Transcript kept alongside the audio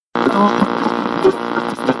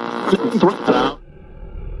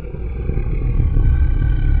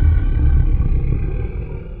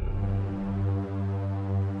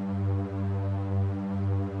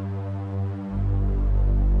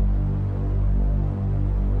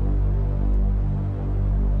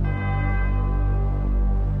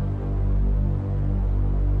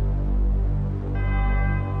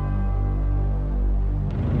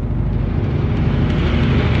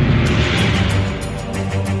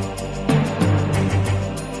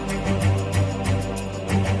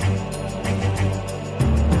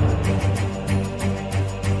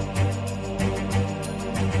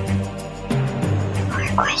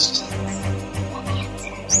Questions and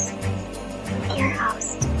answers with your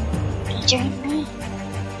host, Adrian Lee.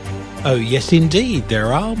 Oh yes indeed,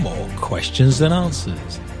 there are more questions than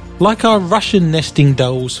answers, like our Russian nesting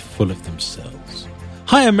dolls full of themselves.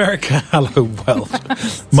 Hi America, hello world.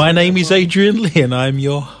 My name is Adrian Lee and I'm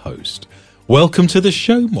your host. Welcome to the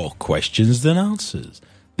show More Questions Than Answers,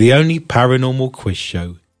 the only paranormal quiz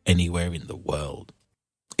show anywhere in the world.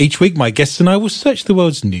 Each week my guests and I will search the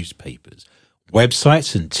world's newspapers,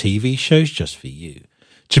 websites and TV shows just for you,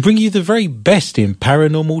 to bring you the very best in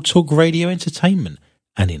paranormal talk radio entertainment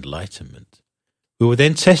and enlightenment. We will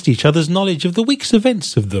then test each other's knowledge of the week's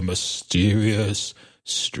events of the mysterious,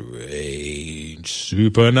 strange,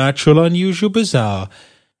 supernatural, unusual, bizarre,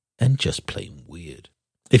 and just plain weird.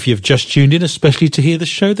 If you've just tuned in especially to hear the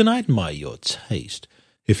show, then I admire your taste.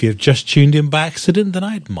 If you've just tuned in by accident, then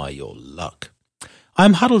I admire your luck.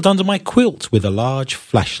 I'm huddled under my quilt with a large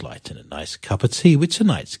flashlight and a nice cup of tea with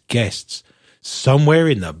tonight's guests, somewhere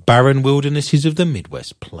in the barren wildernesses of the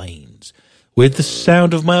Midwest Plains, with the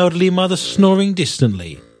sound of my elderly mother snoring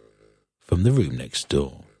distantly from the room next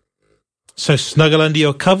door. So snuggle under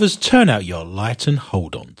your covers, turn out your light and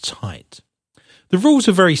hold on tight. The rules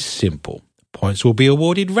are very simple. Points will be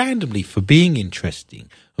awarded randomly for being interesting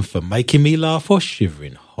and for making me laugh or shiver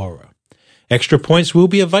in horror. Extra points will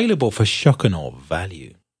be available for shock and awe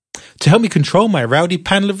value. To help me control my rowdy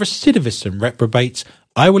panel of recidivists and reprobates,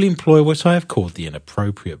 I will employ what I have called the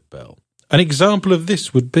inappropriate bell. An example of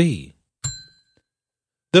this would be: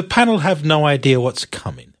 the panel have no idea what's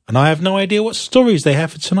coming, and I have no idea what stories they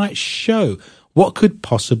have for tonight's show. What could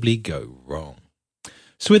possibly go wrong?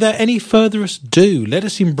 So without any further ado, let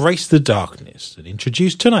us embrace the darkness and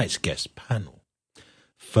introduce tonight's guest panel.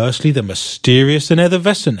 Firstly, the mysterious and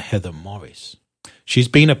effervescent Heather Morris. She's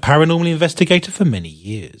been a paranormal investigator for many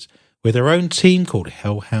years, with her own team called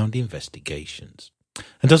Hellhound Investigations,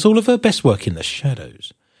 and does all of her best work in the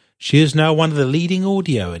shadows. She is now one of the leading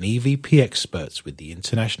audio and EVP experts with the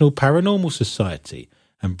International Paranormal Society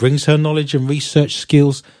and brings her knowledge and research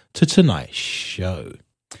skills to tonight's show.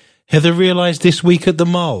 Heather realised this week at the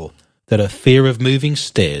mall that her fear of moving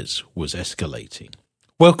stairs was escalating.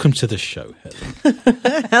 Welcome to the show,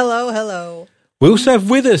 Heather. Hello. We also have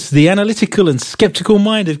with us the analytical and sceptical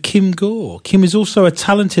mind of Kim Gore. Kim is also a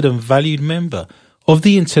talented and valued member of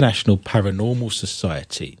the International Paranormal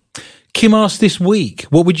Society. Kim asked this week,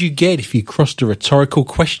 what would you get if you crossed a rhetorical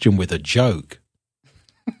question with a joke?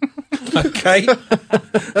 Okay.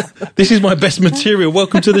 This is my best material.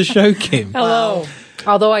 Welcome to the show, Kim. Hello. Wow.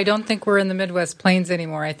 Although I don't think we're in the Midwest Plains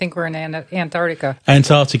anymore. I think we're in Antarctica.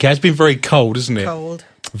 Antarctica. It's been very cold, isn't it? Cold.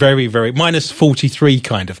 Very, very. minus 43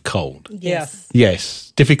 kind of cold. Yes.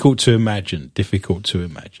 Yes. Difficult to imagine.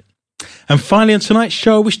 And finally on tonight's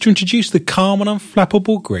show, I wish to introduce the calm and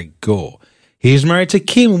unflappable Greg Gore. He is married to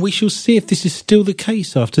Kim, and we shall see if this is still the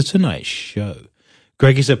case after tonight's show.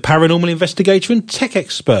 Greg is a paranormal investigator and tech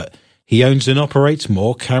expert. He owns and operates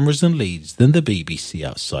more cameras and leads than the BBC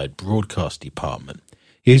outside broadcast department.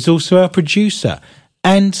 He is also our producer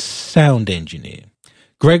and sound engineer.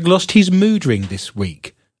 Greg lost his mood ring this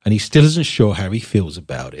week, and he still isn't sure how he feels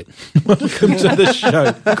about it. Welcome to the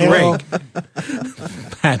show, Greg.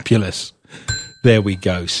 Fabulous. There we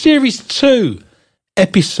go. Series 2,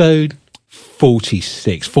 episode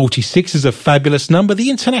 46. 46 is a fabulous number.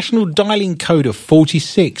 The international dialing code of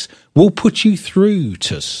 46 will put you through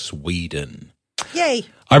to Sweden. Yay.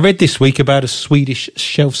 I read this week about a Swedish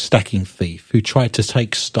shelf-stacking thief who tried to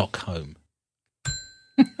take stock home.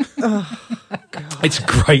 Oh, God. It's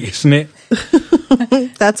great, isn't it?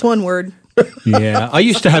 That's one word. Yeah. I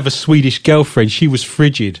used to have a Swedish girlfriend. She was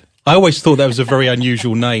frigid. I always thought that was a very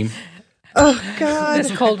unusual name. Oh, God.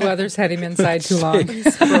 This cold weather's had him inside too long.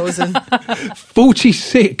 He's frozen.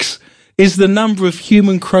 46 is the number of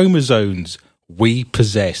human chromosomes we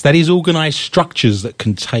possess. That is organised structures that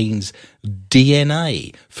contains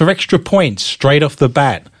DNA. For extra points, straight off the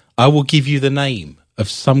bat, I will give you the name of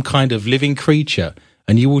some kind of living creature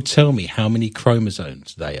and you will tell me how many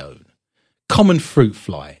chromosomes they own. common fruit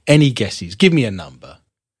fly. Any guesses? Give me a number.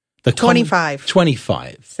 25.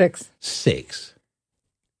 25. 6. 6.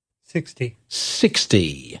 60.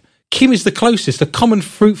 60. Kim is the closest. A common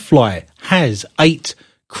fruit fly has 8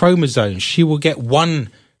 chromosomes. She will get 1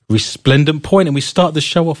 resplendent point, and we start the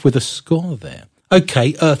show off with a score there.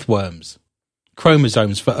 Okay, earthworms.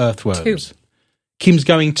 Chromosomes for earthworms. 2. Kim's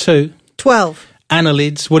going 2. 12.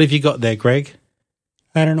 Annelids, what have you got there, Greg?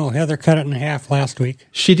 I don't know. Heather cut it in half last week.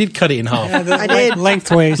 She did cut it in half. I did.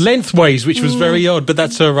 Lengthways. Lengthways, which was very odd, but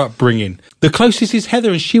that's her upbringing. The closest is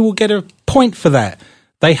Heather, and she will get a point for that.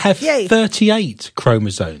 They have Yay. 38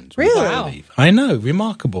 chromosomes. Really? I believe. I know,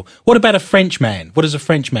 remarkable. What about a French man? What has a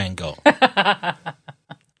French man got?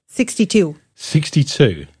 62.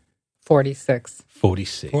 62. 46.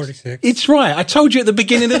 46. 46. It's right. I told you at the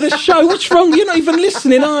beginning of the show. What's wrong? You're not even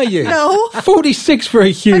listening, are you? No. 46 for a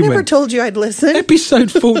I human. never told you I'd listen.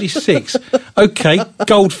 Episode 46. Okay,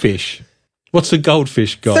 goldfish. What's a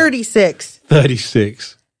goldfish got? 36.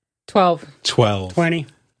 36. 12. 12. 20.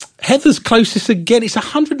 Heather's closest again. It's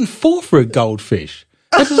 104 for a goldfish.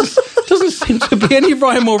 That doesn't seem to be any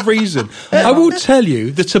rhyme or reason. I will tell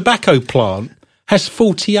you, the tobacco plant has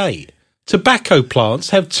 48. Tobacco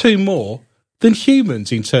plants have 2 more than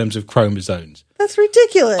humans in terms of chromosomes. That's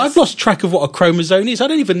ridiculous. I've lost track of what a chromosome is. I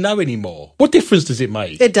don't even know anymore. What difference does it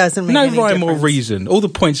make? It doesn't make no any rhyme or difference. reason. All the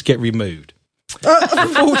points get removed.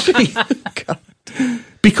 40.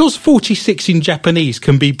 Because 46 in Japanese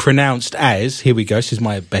can be pronounced as, here we go, this is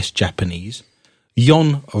my best Japanese,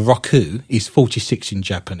 Yon Roku is 46 in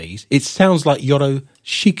Japanese. It sounds like Yoro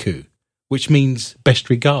Shiku, which means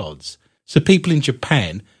best regards. So people in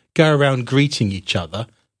Japan go around greeting each other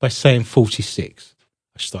by saying 46.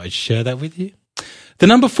 I just thought I'd share that with you. The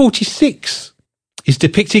number 46 is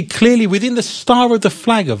depicted clearly within the star of the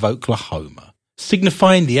flag of Oklahoma,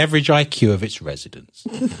 signifying the average IQ of its residents.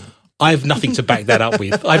 I have nothing to back that up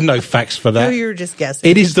with. I have no facts for that. No, you're just guessing.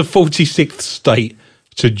 It is the 46th state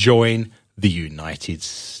to join the United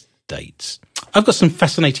States. I've got some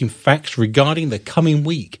fascinating facts regarding the coming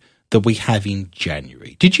week that we have in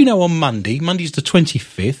January. Did you know on Monday's the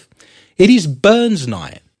 25th, it is Burns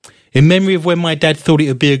Night, in memory of when my dad thought it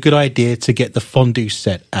would be a good idea to get the fondue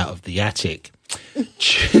set out of the attic.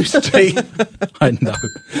 Tuesday, I know.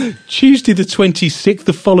 Tuesday the 26th,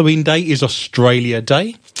 the following day is Australia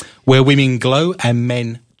Day, where women glow and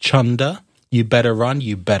men chunder. You better run,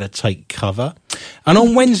 you better take cover. And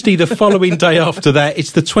on Wednesday, the following day after that,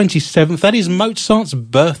 it's the 27th. That is Mozart's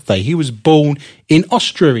birthday. He was born in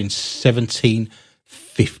Austria in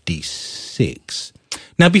 1756.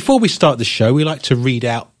 Now, before we start the show, we like to read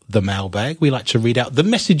out the mailbag. We like to read out the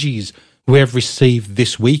messages we have received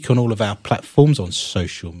this week on all of our platforms on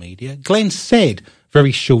social media. Glenn said,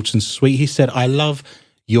 very short and sweet, he said, I love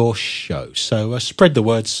your show. So spread the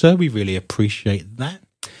word, sir. We really appreciate that.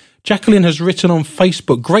 Jacqueline has written on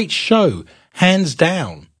Facebook, great show, hands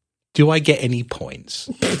down. Do I get any points?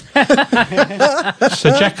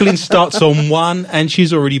 So Jacqueline starts on 1 and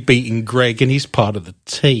she's already beaten Greg and he's part of the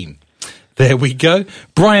team. There we go.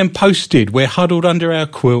 Brian posted, we're huddled under our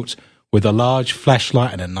quilt with a large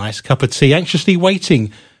flashlight and a nice cup of tea, anxiously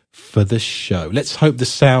waiting for the show. Let's hope the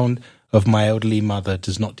sound of my elderly mother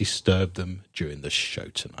does not disturb them during the show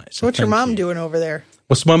tonight. So What's your thank mom you. doing over there?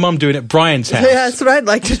 What's my mum doing at Brian's house? Yeah, that's what I'd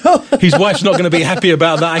like to know. His wife's not going to be happy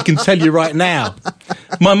about that, I can tell you right now.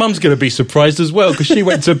 My mum's going to be surprised as well because she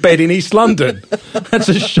went to bed in East London. That's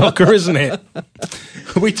a shocker, isn't it?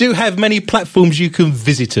 We do have many platforms you can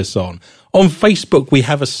visit us on. On Facebook, we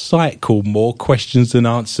have a site called More Questions Than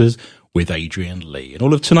Answers with Adrian Lee. And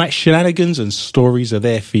all of tonight's shenanigans and stories are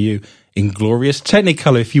there for you in glorious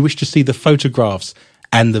Technicolor if you wish to see the photographs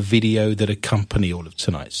and the video that accompany all of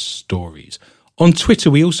tonight's stories. On Twitter,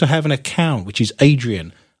 we also have an account, which is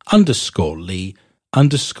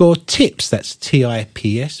Adrian_Lee_tips. That's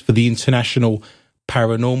TIPS for the International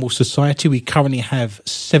Paranormal Society. We currently have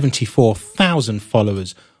 74,000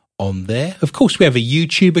 followers on there. Of course, we have a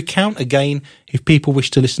YouTube account. Again, if people wish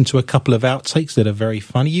to listen to a couple of outtakes that are very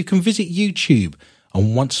funny, you can visit YouTube.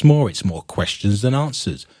 And once more, it's More Questions Than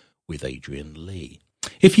Answers with Adrian Lee.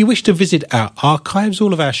 If you wish to visit our archives,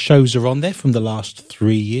 all of our shows are on there from the last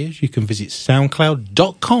 3 years. You can visit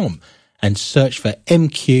soundcloud.com and search for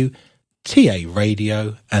MQTA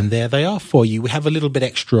Radio, and there they are for you. We have a little bit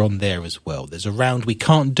extra on there as well. There's a round we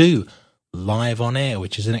can't do live on air,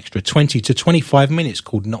 which is an extra 20 to 25 minutes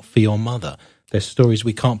called Not For Your Mother. They're stories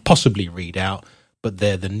we can't possibly read out, but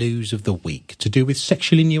they're the news of the week to do with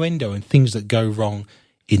sexual innuendo and things that go wrong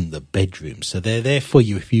in the bedroom. So they're there for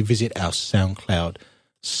you if you visit our SoundCloud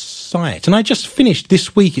site. And I just finished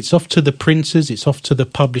this week. It's off to the printers. It's off to the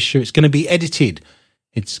publisher. It's going to be edited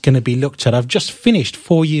It's going to be looked at. I've just finished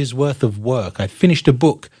 4 years' worth of work. I finished a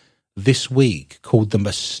book this week called The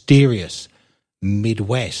Mysterious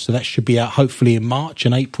Midwest. So that should be out hopefully in March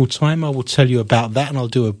and April time. I will tell you about that, and I'll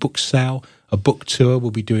do a book sale, a book tour.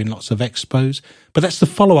 We'll be doing lots of expos. But that's the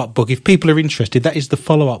follow-up book. If people are interested, that is the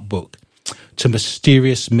follow-up book to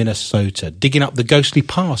Mysterious Minnesota, digging up the ghostly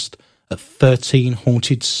past at 13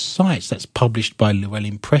 haunted sites. That's published by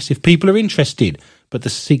Llewellyn Press if people are interested. But the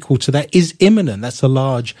sequel to that is imminent. That's a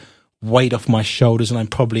large weight off my shoulders, and I'm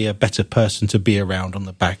probably a better person to be around on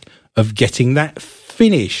the back of getting that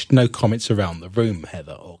finished. No comments around the room,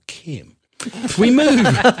 Heather or Kim. We move.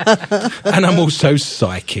 And I'm also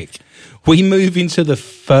psychic. We move into the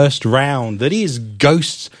first round, that is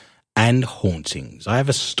ghosts and hauntings. I have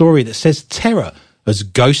a story that says terror as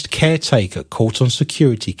ghost caretaker caught on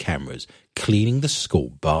security cameras cleaning the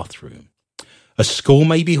school bathroom. A school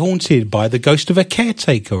may be haunted by the ghost of a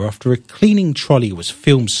caretaker after a cleaning trolley was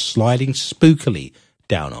filmed sliding spookily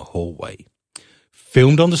down a hallway.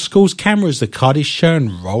 Filmed on the school's cameras, the card is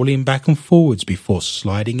shown rolling back and forwards before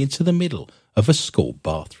sliding into the middle of a school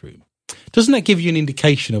bathroom. Doesn't that give you an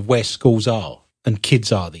indication of where schools are and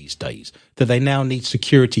kids are these days, that they now need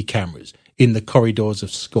security cameras in the corridors of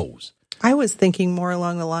schools? I was thinking more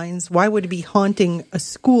along the lines, why would it be haunting a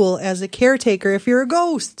school as a caretaker if you're a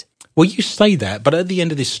ghost? Well, you say that, but at the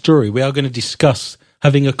end of this story, we are going to discuss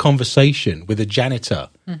having a conversation with a janitor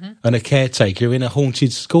and a caretaker in a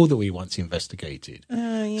haunted school that we once investigated.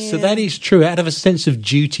 So that is true. Out of a sense of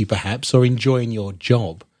duty, perhaps, or enjoying your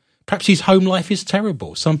job. Perhaps his home life is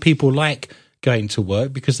terrible. Some people like going to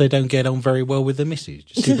work because they don't get on very well with the missus.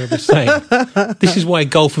 Do you see what I'm saying? This is why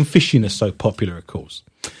golf and fishing are so popular, of course.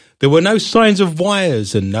 There were no signs of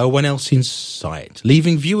wires and no one else in sight,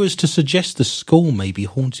 leaving viewers to suggest the school may be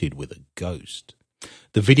haunted with a ghost.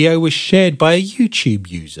 The video was shared by a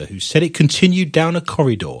YouTube user who said it continued down a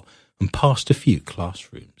corridor and past a few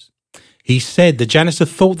classrooms. He said the janitor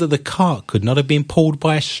thought that the cart could not have been pulled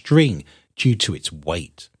by a string due to its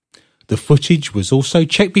weight. The footage was also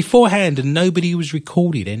checked beforehand and nobody was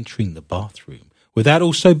recorded entering the bathroom, without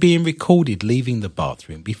also being recorded leaving the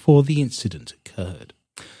bathroom before the incident occurred.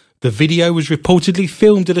 The video was reportedly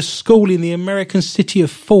filmed at a school in the American city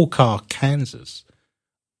of Fauquier, Kansas.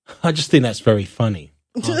 I just think that's very funny.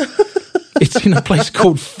 It's in a place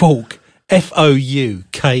called Fauke,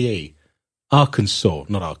 F-O-U-K-E, Arkansas,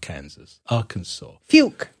 not Arkansas, Arkansas.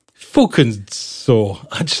 Fuke. Arkansas.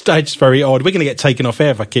 I just very odd. We're going to get taken off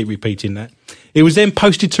air if I keep repeating that. It was then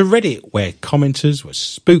posted to Reddit, where commenters were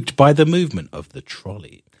spooked by the movement of the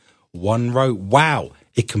trolley. One wrote, "Wow,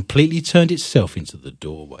 it completely turned itself into the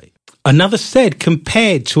doorway." Another said,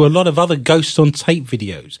 "Compared to a lot of other ghosts on tape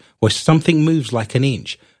videos where something moves like an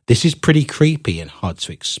inch, this is pretty creepy and hard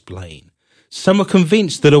to explain." Some were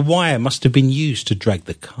convinced that a wire must have been used to drag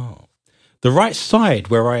the car. The right side,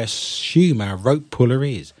 where I assume our rope puller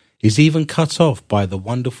is even cut off by the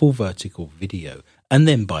wonderful vertical video and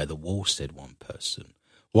then by the wall, said one person.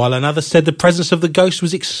 While another said the presence of the ghost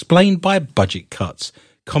was explained by budget cuts,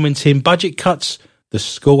 commenting, "Budget cuts, the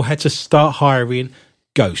school had to start hiring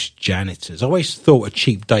ghost janitors." I always thought a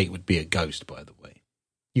cheap date would be a ghost, by the way.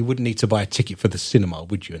 You wouldn't need to buy a ticket for the cinema,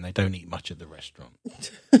 would you? And they don't eat much at the restaurant.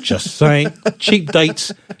 Just saying. Cheap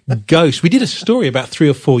dates, ghosts. We did a story about 3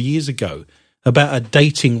 or 4 years ago about a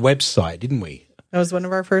dating website, didn't we? That was one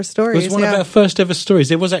of our first stories. It was one of our first ever stories.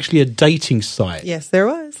 There was actually a dating site. Yes, there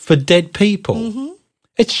was. For dead people.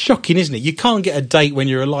 It's shocking, isn't it? You can't get a date when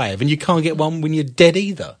you're alive and you can't get one when you're dead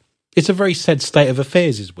either. It's a very sad state of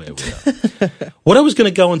affairs is where we are. What I was going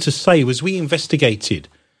to go on to say was we investigated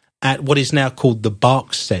at what is now called the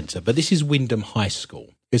Barks Centre, but this is Wyndham High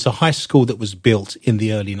School. It's a high school that was built in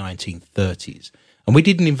the early 1930s. And we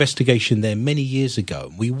did an investigation there many years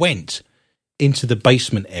ago. We went into the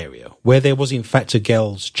basement area where there was in fact a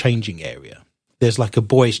girls' changing area. There's like a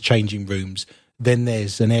boys' changing rooms. Then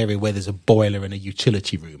there's an area where there's a boiler and a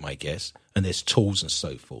utility room, I guess, and there's tools and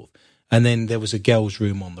so forth. And then there was a girls'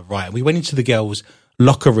 room on the right. We went into the girls'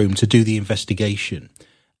 locker room to do the investigation.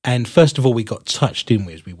 And first of all, we got touched, didn't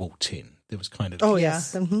we, as we walked in? There was kind of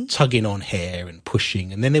tugging on hair and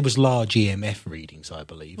pushing. And then there was large EMF readings, I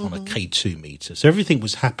believe, on a K2 meter. So everything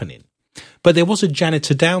was happening. But there was a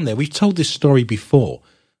janitor down there. We've told this story before,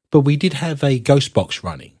 but we did have a ghost box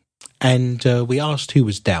running. And we asked who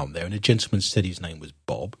was down there, and a gentleman said his name was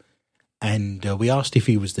Bob. And we asked if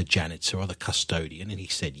he was the janitor or the custodian, and he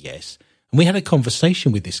said yes. And we had a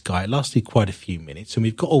conversation with this guy. It lasted quite a few minutes, and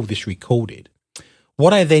we've got all this recorded.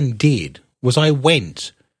 What I then did was I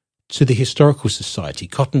went to the Historical Society,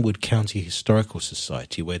 Cottonwood County Historical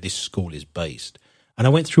Society, where this school is based. And I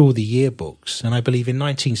went through all the yearbooks, and I believe in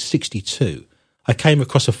 1962, I came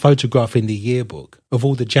across a photograph in the yearbook of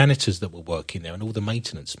all the janitors that were working there and all the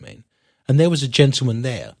maintenance men. And there was a gentleman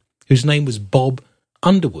there whose name was Bob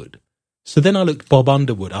Underwood. So then I looked Bob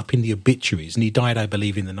Underwood up in the obituaries, and he died, I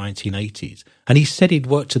believe, in the 1980s. And he said he'd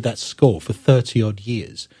worked at that school for 30-odd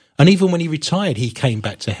years. And even when he retired, he came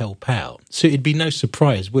back to help out. So it'd be no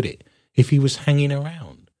surprise, would it, if he was hanging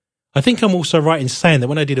around? I think I'm also right in saying that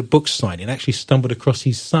when I did a book signing, I actually stumbled across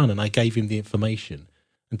his son, and I gave him the information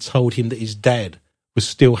and told him that his dad was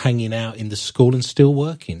still hanging out in the school and still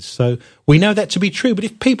working. So we know that to be true. But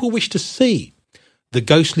if people wish to see the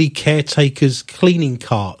ghostly caretaker's cleaning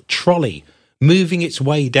cart trolley moving its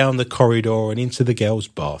way down the corridor and into the girls'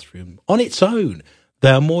 bathroom on its own,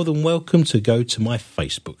 they are more than welcome to go to my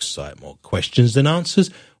Facebook site, More Questions Than Answers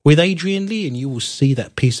with Adrian Lee, and you will see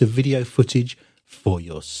that piece of video footage for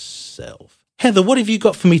yourself. Heather, what have you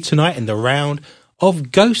got for me tonight in the round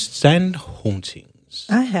of ghosts and hauntings?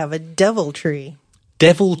 I have a devil tree.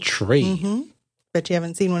 Devil tree? Mm-hmm. Bet you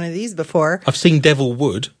haven't seen one of these before. I've seen devil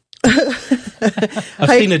wood. I've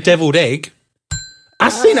seen a deviled egg.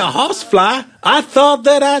 I've seen a horsefly. I thought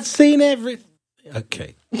that I'd seen everything.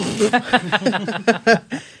 Okay.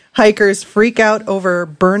 Hikers freak out over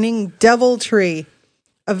burning devil tree.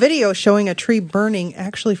 A video showing a tree burning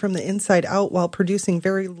actually from the inside out while producing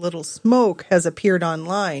very little smoke has appeared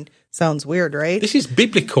online. Sounds weird, right? This is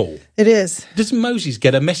biblical. It is. Doesn't Moses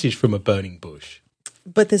get a message from a burning bush?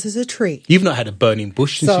 But this is a tree. You've not had a burning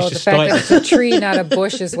bush since you So the just fact started. that it's a tree, not a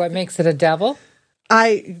bush, is what makes it a devil?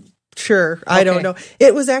 I don't know.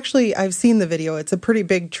 It was actually, I've seen the video. It's a pretty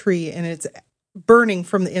big tree, and it's burning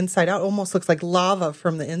from the inside out. Almost looks like lava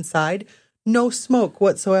from the inside. No smoke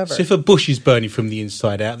whatsoever. So if a bush is burning from the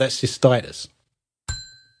inside out, that's cystitis.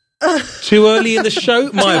 Too early in the show?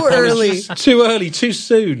 My apologies. Too early, too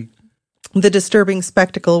soon. The disturbing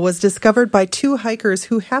spectacle was discovered by two hikers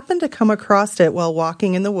who happened to come across it while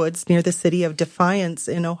walking in the woods near the city of Defiance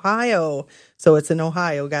in Ohio. So it's in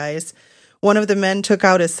Ohio, guys. One of the men took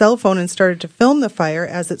out his cell phone and started to film the fire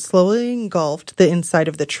as it slowly engulfed the inside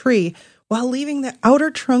of the tree while leaving the outer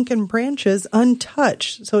trunk and branches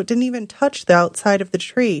untouched. So it didn't even touch the outside of the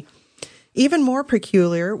tree. Even more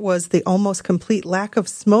peculiar was the almost complete lack of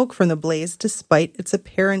smoke from the blaze despite its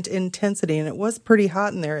apparent intensity. And it was pretty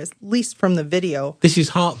hot in there, at least from the video. This is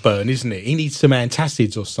heartburn, isn't it? He needs some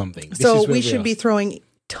antacids or something. So we should be throwing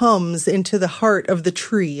Tums into the heart of the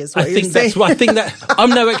tree, is what you're saying. I think that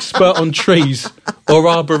I'm no expert on trees or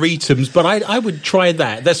arboretums, but I would try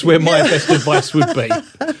that. That's where my best advice would be.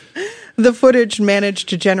 The footage managed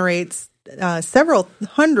to generate several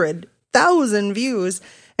 100,000 views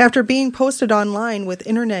after being posted online, with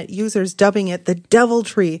internet users dubbing it the Devil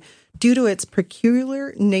Tree due to its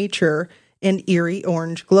peculiar nature and eerie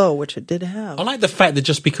orange glow, which it did have. I like the fact that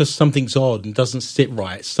just because something's odd and doesn't sit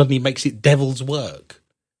right, suddenly makes it devil's work.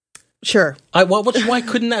 Sure. Why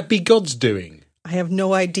couldn't that be God's doing? I have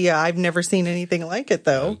no idea. I've never seen anything like it,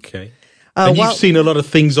 though. Okay. And you've seen a lot of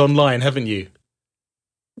things online, haven't you?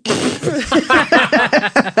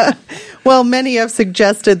 Well, many have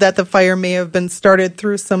suggested that the fire may have been started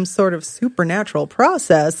through some sort of supernatural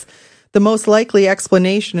process. The most likely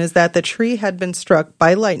explanation is that the tree had been struck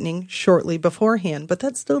by lightning shortly beforehand, but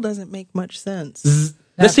that still doesn't make much sense.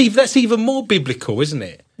 That's even more biblical, isn't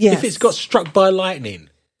it? Yes. If it's got struck by lightning,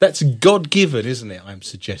 that's God-given, isn't it, I'm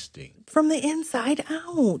suggesting? From the inside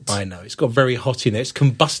out. I know. It's got very hot in there. It's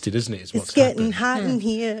combusted, isn't it? It's getting hot in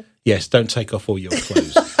here. Yes, don't take off all your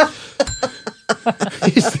clothes.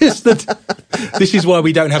 This is why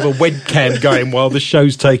we don't have a webcam going while the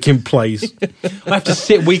show's taking place. I have to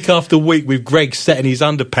sit week after week with Greg setting his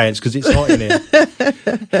underpants because it's hot in here.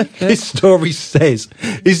 This story says,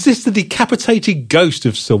 is this the decapitated ghost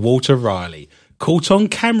of Sir Walter Raleigh, caught on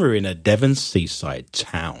camera in a Devon seaside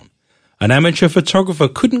town? An amateur photographer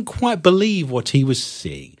couldn't quite believe what he was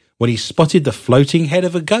seeing when he spotted the floating head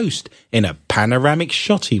of a ghost in a panoramic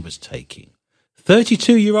shot he was taking.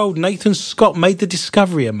 32-year-old Nathan Scott made the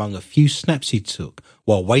discovery among a few snaps he took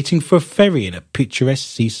while waiting for a ferry in a picturesque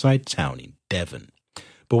seaside town in Devon.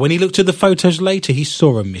 But when he looked at the photos later, he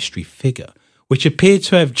saw a mystery figure, which appeared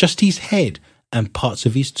to have just his head and parts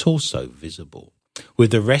of his torso visible, with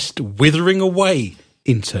the rest withering away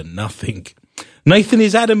into nothing. Nathan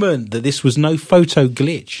is adamant that this was no photo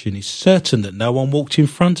glitch and is certain that no one walked in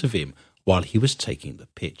front of him while he was taking the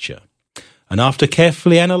picture. And after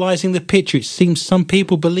carefully analysing the picture, it seems some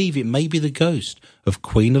people believe it may be the ghost of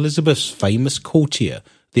Queen Elizabeth's famous courtier,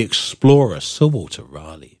 the explorer Sir Walter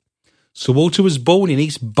Raleigh. Sir Walter was born in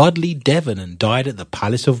East Budleigh, Devon, and died at the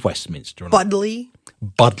Palace of Westminster. Budleigh?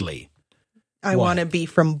 Budleigh. I want to be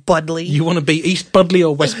from Budley. You want to be East Budley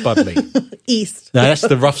or West Budley? East. No, that's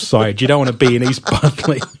the rough side. You don't want to be in East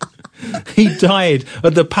Budley. He died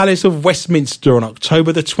at the Palace of Westminster on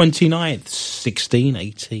October the 29th,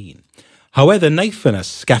 1618. However, Nathan, a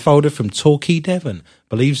scaffolder from Torquay, Devon,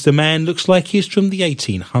 believes the man looks like he is from the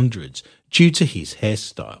 1800s due to his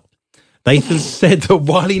hairstyle. Nathan said that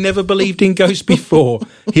while he never believed in ghosts before,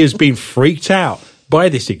 he has been freaked out by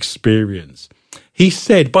this experience. He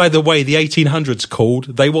said, by the way, the 1800s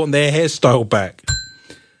called, they want their hairstyle back.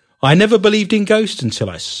 I never believed in ghosts until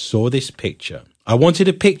I saw this picture. I wanted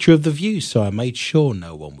a picture of the view, so I made sure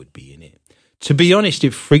no one would be in it. To be honest,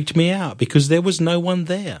 it freaked me out because there was no one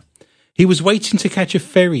there. He was waiting to catch a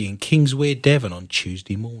ferry in Kingswear, Devon on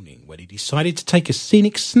Tuesday morning when he decided to take a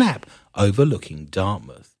scenic snap overlooking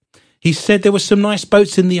Dartmouth. He said there were some nice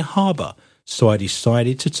boats in the harbour, so I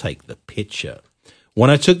decided to take the picture. When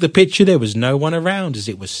I took the picture, there was no one around as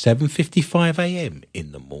it was 7:55 a.m.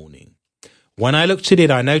 in the morning. When I looked at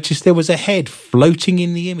it, I noticed there was a head floating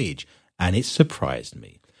in the image, and it surprised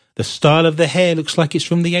me. The style of the hair looks like it's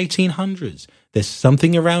from the 1800s. There's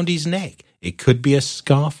something around his neck. It could be a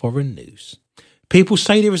scarf or a noose. People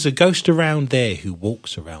say there is a ghost around there who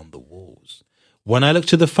walks around the walls. When I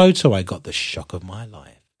looked at the photo, I got the shock of my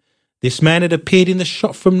life. This man had appeared in the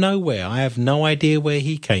shot from nowhere. I have no idea where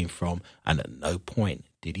he came from, and at no point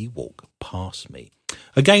did he walk past me.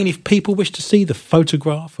 Again, if people wish to see the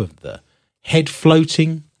photograph of the head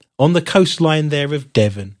floating on the coastline there of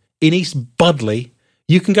Devon, in East Budley,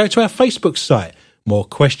 you can go to our Facebook site, More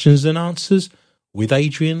Questions Than Answers, with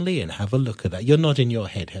Adrian Lee, and have a look at that. You're nodding your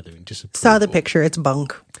head, Heather, in disapproval. Saw the picture. It's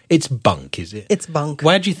bunk. It's bunk, is it? It's bunk.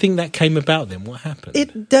 Why do you think that came about then? What happened?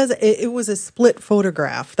 It was a split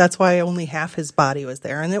photograph. That's why only half his body was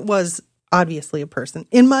there. And it was obviously a person.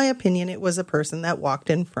 In my opinion, it was a person that walked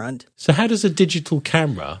in front. So how does a digital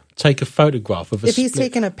camera take a photograph of a If he's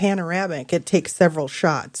taking a panoramic, it takes several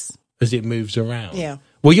shots. As it moves around? Yeah.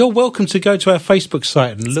 Well, you're welcome to go to our Facebook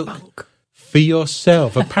site and look for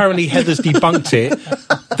yourself. Apparently, Heather's debunked it.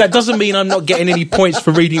 That doesn't mean I'm not getting any points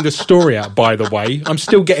for reading the story out, by the way. I'm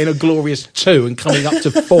still getting a glorious 2 and coming up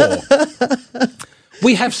to 4.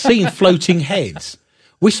 We have seen floating heads.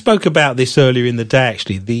 We spoke about this earlier in the day,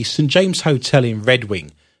 actually. The St. James Hotel in Red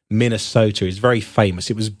Wing, Minnesota, is very famous.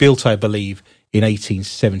 It was built, I believe, in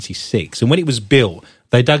 1876. And when it was built,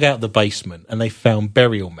 they dug out the basement and they found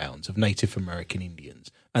burial mounds of Native American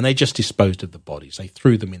Indians. And they just disposed of the bodies. They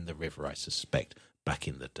threw them in the river, I suspect, back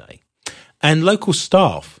in the day. And local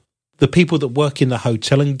staff, the people that work in the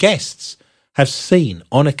hotel and guests, have seen,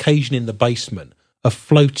 on occasion in the basement, a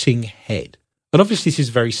floating head. And obviously this is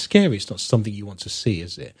very scary. It's not something you want to see,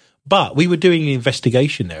 is it? But we were doing an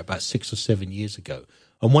investigation there about 6 or 7 years ago.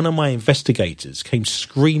 And one of my investigators came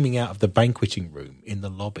screaming out of the banqueting room in the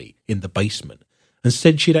lobby, in the basement, and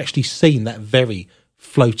said she'd actually seen that very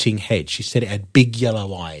floating head. She said it had big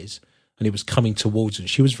yellow eyes and it was coming towards her.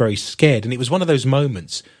 She was very scared. And it was one of those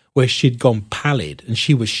moments where she'd gone pallid and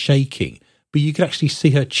she was shaking, but you could actually see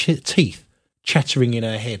her teeth chattering in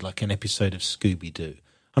her head like an episode of Scooby-Doo.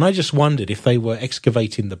 And I just wondered if they were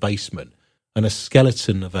excavating the basement and a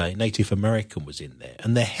skeleton of a Native American was in there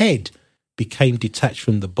and the head became detached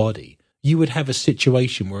from the body, you would have a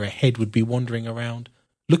situation where a head would be wandering around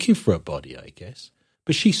looking for a body, I guess.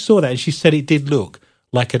 But she saw that and she said it did look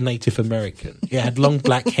like a Native American. It had long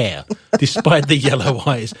black hair, despite the yellow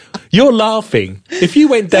eyes. You're laughing. If you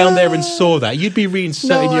went down there and saw that, you'd be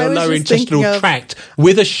reinserting your lower intestinal tract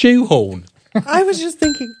with a shoehorn. I was just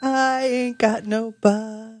thinking, I ain't got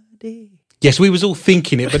nobody. Yes, we was all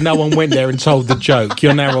thinking it, but no one went there and told the joke.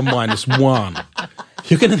 You're now on -1.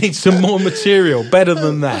 You're going to need some more material, better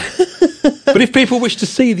than that. But if people wish to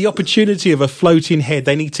see the opportunity of a floating head,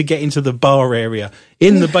 they need to get into the bar area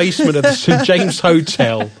in the basement of the St. James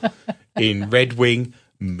Hotel in Red Wing,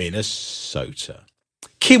 Minnesota.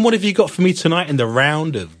 Kim, what have you got for me tonight in the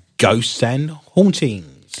round of ghosts and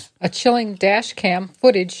hauntings? A chilling dash cam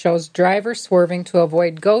footage shows driver swerving to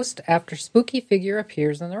avoid ghost after spooky figure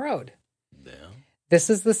appears on the road. This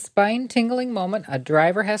is the spine-tingling moment a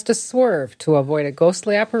driver has to swerve to avoid a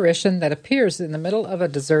ghostly apparition that appears in the middle of a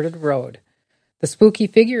deserted road. The spooky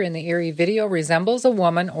figure in the eerie video resembles a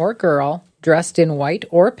woman or girl dressed in white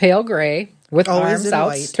or pale gray with arms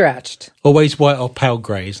outstretched. Always white or pale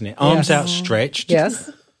grey, isn't it? Arms outstretched. Yes.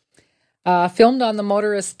 Filmed on the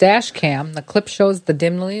motorist's dash cam, the clip shows the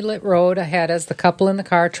dimly lit road ahead as the couple in the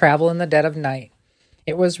car travel in the dead of night.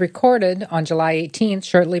 It was recorded on July 18th,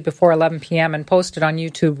 shortly before 11 p.m., and posted on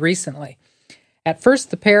YouTube recently. At first,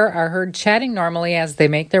 the pair are heard chatting normally as they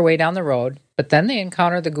make their way down the road, but then they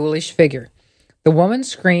encounter the ghoulish figure. The woman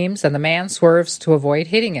screams and the man swerves to avoid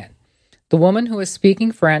hitting it. The woman who is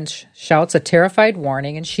speaking French shouts a terrified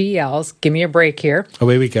warning, and she yells, "Give me a break here. Oh,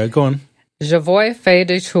 here we go. Go on. Je vois fait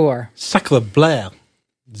des tours." Sacre bleu.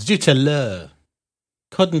 Zut à l'heure.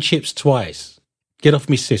 Cod and chips twice. Get off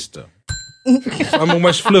me sister. I'm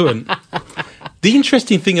almost fluent. The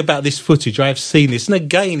interesting thing about this footage, I have seen this, and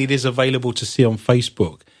again it is available to see on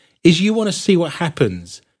Facebook, is you want to see what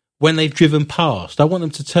happens when they've driven past. I want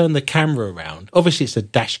them to turn the camera around. Obviously it's a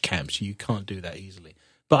dash cam, so you can't do that easily.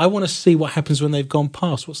 But I want to see what happens when they've gone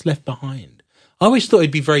past, what's left behind. I always thought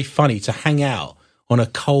it'd be very funny to hang out on a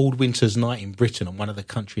cold winter's night in Britain on one of the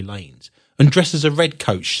country lanes and dress as a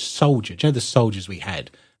redcoat soldier. Do you know the soldiers we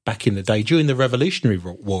had back in the day? During the Revolutionary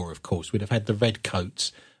War, of course, we'd have had the red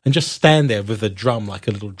coats and just stand there with a drum like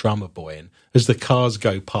a little drummer boy. And as the cars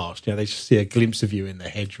go past, they just see a glimpse of you in the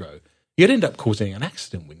hedgerow. You'd end up causing an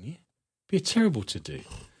accident, wouldn't you? Be terrible to do.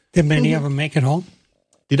 Did many of them make it home?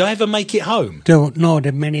 Did I ever make it home? No,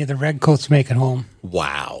 did many of the redcoats make it home?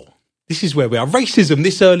 Wow. This is where we are. Racism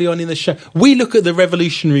this early on in the show. We look at the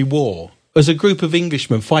Revolutionary War as a group of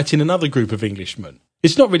Englishmen fighting another group of Englishmen.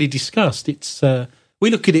 It's not really discussed. It's we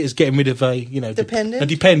look at it as getting rid of a dependent. A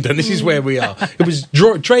dependent. This is where we are. It was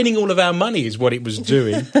draining all of our money is what it was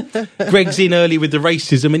doing. Greg's in early with the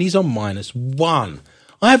racism and he's on -1.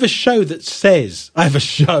 I have a show that says, I have a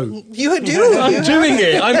show. You do. I'm doing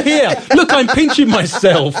it. I'm here. Look, I'm pinching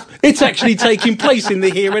myself. It's actually taking place in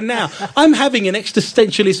the here and now. I'm having an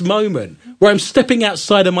existentialist moment where I'm stepping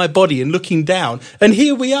outside of my body and looking down. And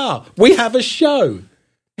here we are. We have a show.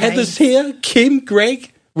 Nice. Heather's here. Kim,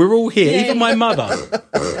 Greg. We're all here, even my mother.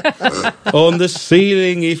 On the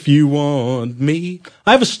ceiling if you want me.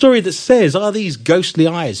 I have a story that says, are these ghostly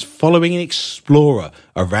eyes following an explorer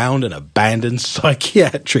around an abandoned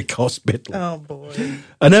psychiatric hospital? Oh, boy.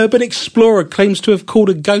 An urban explorer claims to have caught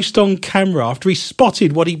a ghost on camera after he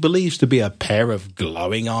spotted what he believes to be a pair of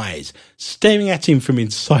glowing eyes staring at him from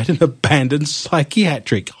inside an abandoned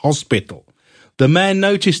psychiatric hospital. The man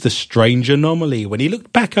noticed a strange anomaly when he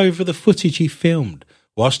looked back over the footage he filmed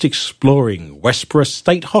whilst exploring Westboro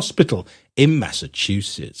State Hospital in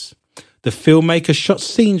Massachusetts. The filmmaker shot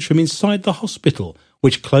scenes from inside the hospital,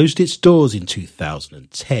 which closed its doors in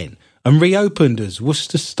 2010 and reopened as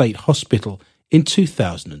Worcester State Hospital in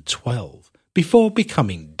 2012, before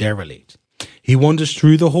becoming derelict. He wanders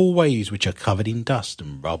through the hallways, which are covered in dust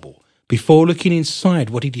and rubble, before looking inside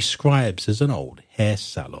what he describes as an old hair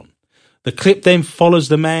salon. The clip then follows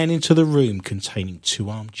the man into the room containing 2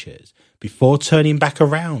 armchairs, before turning back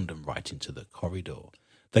around and right into the corridor.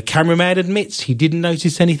 The cameraman admits he didn't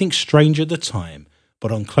notice anything strange at the time,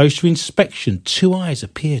 but on closer inspection, 2 eyes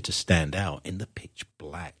appear to stand out in the pitch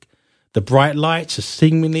black. The bright lights are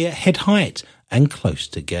seemingly at head height and close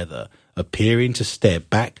together, appearing to stare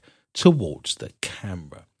back towards the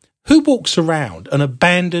camera. Who walks around an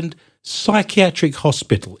abandoned psychiatric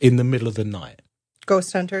hospital in the middle of the night?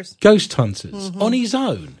 Ghost hunters. Ghost hunters, on his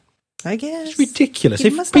own. I guess. It's ridiculous. He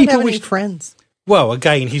must not have any friends. Well,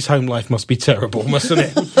 again, his home life must be terrible, mustn't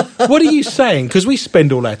it? What are you saying? Because we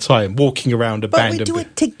spend all our time walking around abandoned. But we do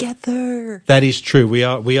it together. That is true. We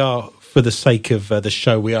are for the sake of the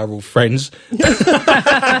show, we are all friends.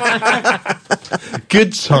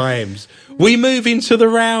 Good times. We move into the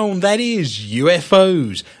round. That is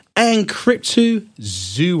UFOs and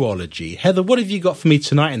cryptozoology. Heather, what have you got for me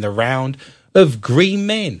tonight in the round of green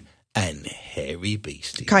men and hairy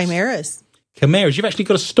beasties? Chimeras. Chimeras. You've actually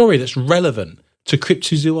got a story that's relevant to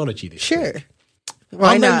cryptozoology this Sure. week.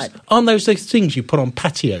 Why not? Aren't those things you put on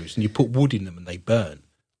patios and you put wood in them and they burn?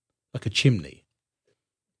 Like a chimney.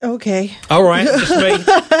 Okay. All right, just me.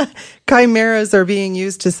 Chimeras are being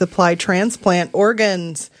used to supply transplant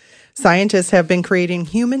organs. Scientists have been creating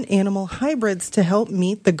human-animal hybrids to help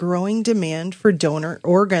meet the growing demand for donor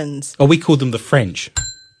organs. Oh, we call them the French.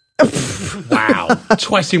 Wow.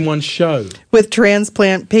 Twice in one show. With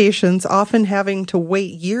transplant patients often having to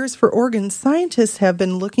wait years for organs, scientists have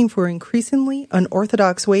been looking for increasingly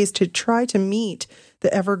unorthodox ways to try to meet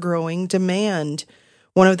the ever-growing demand.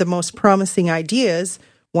 One of the most promising ideas,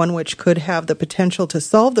 one which could have the potential to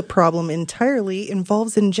solve the problem entirely,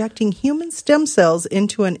 involves injecting human stem cells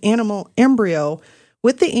into an animal embryo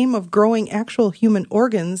with the aim of growing actual human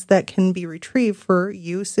organs that can be retrieved for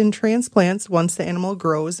use in transplants once the animal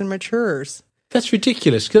grows and matures. That's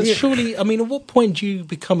ridiculous. Because surely, I mean, at what point do you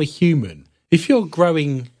become a human? If you're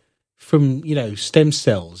growing from, stem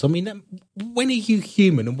cells, I mean, when are you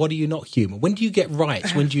human and what are you not human? When do you get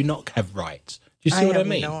rights? When do you not have rights? Do you see what I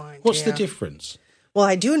mean? No idea. What's the difference? Well,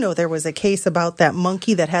 I do know there was a case about that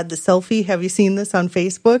monkey that had the selfie. Have you seen this on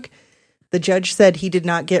Facebook? The judge said he did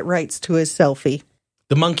not get rights to his selfie.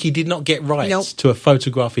 The monkey did not get rights to a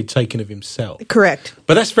photograph he'd taken of himself. Correct.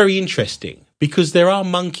 But that's very interesting because there are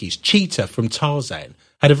monkeys. Cheetah from Tarzan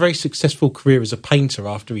had a very successful career as a painter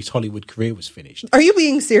after his Hollywood career was finished. Are you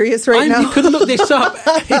being serious right now? You could look this up.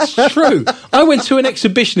 It's true. I went to an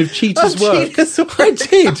exhibition of Cheetah's work. Cheetah's work. I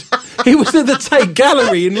did. It was at the Tate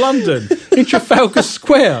Gallery in London, in Trafalgar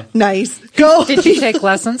Square. Nice. Go. Did you take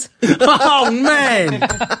lessons? Oh, man.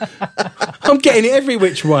 I'm getting it every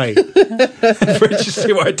which way. Did you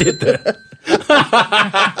see what I did there?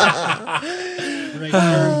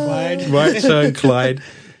 Right turn, Clyde.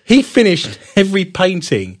 He finished every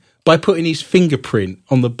painting by putting his fingerprint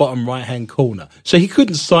on the bottom right-hand corner. So he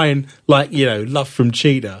couldn't sign, love from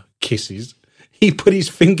Cheetah, kisses. He put his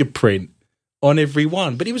fingerprint on every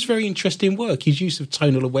one. But it was very interesting work. His use of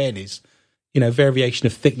tonal awareness, variation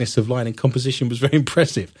of thickness of line and composition was very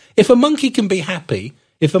impressive. If a monkey can be happy,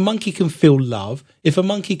 if a monkey can feel love, if a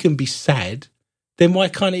monkey can be sad, then why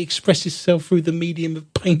can't it express itself through the medium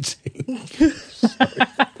of painting?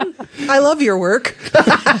 I love your work.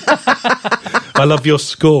 I love your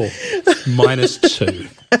score. -2.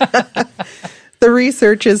 The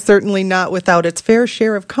research is certainly not without its fair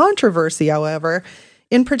share of controversy, however,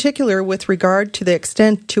 in particular with regard to the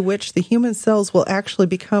extent to which the human cells will actually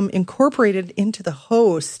become incorporated into the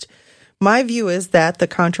host. My view is that the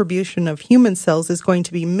contribution of human cells is going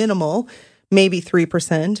to be minimal, maybe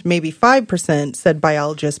 3%, maybe 5%, said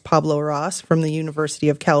biologist Pablo Ross from the University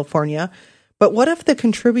of California. But what if the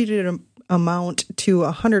contributed amount to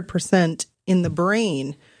 100% in the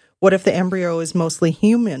brain? What if the embryo is mostly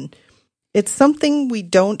human? It's something we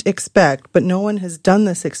don't expect, but no one has done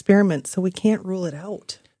this experiment, so we can't rule it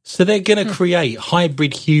out. So they're going to create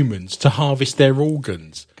hybrid humans to harvest their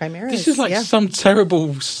organs. Chimeras. This is like some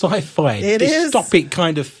terrible sci-fi, dystopic is.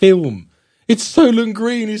 kind of film. It's Soylent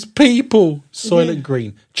Green, it's people. Soylent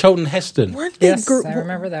Green. Charlton Heston. Yes, I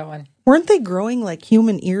remember that one. Weren't they growing like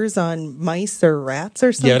human ears on mice or rats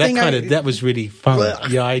or something? Yeah, that was really fun.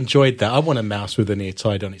 Yeah, I enjoyed that. I want a mouse with an ear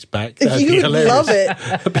tied on its back. That'd be You'd hilarious. love it.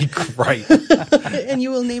 That'd be great. And you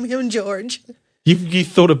will name him George. You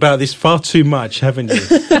thought about this far too much, haven't you?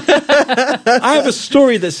 I have a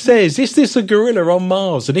story that says, is this a gorilla on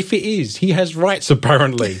Mars? And if it is, he has rights,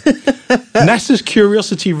 apparently. NASA's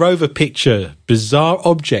Curiosity rover picture bizarre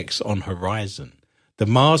objects on horizon. The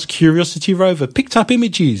Mars Curiosity rover picked up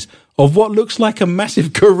images of what looks like a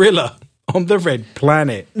massive gorilla on the red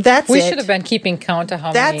planet. We should have been keeping count of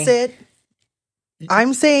how many. That's it.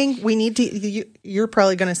 I'm saying we need to, you're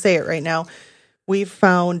probably going to say it right now. We've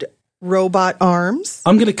found robot arms.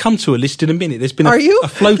 I'm going to come to a list in a minute. There's been a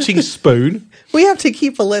floating spoon. We have to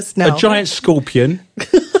keep a list now. A giant scorpion.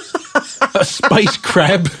 A space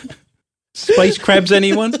crab. Space crabs,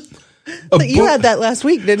 anyone? You had that last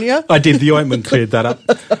week, didn't you? I did. The ointment cleared that up.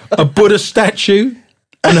 A Buddha statue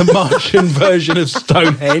and a Martian version of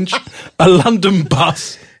Stonehenge. A London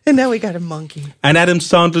bus. And now we got a monkey. And Adam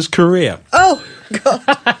Sandler's career. Oh, God.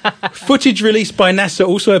 Footage released by NASA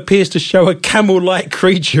also appears to show a camel-like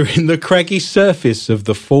creature in the craggy surface of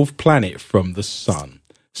the fourth planet from the sun.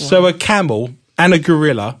 Wow. So a camel and a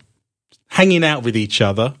gorilla hanging out with each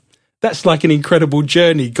other. That's like an incredible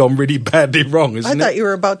journey gone really badly wrong, isn't it? I thought you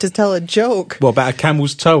were about to tell a joke. What, about a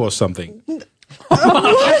camel's toe or something?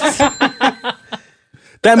 What?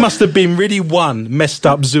 That must have been really one messed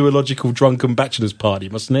up zoological drunken bachelor's party,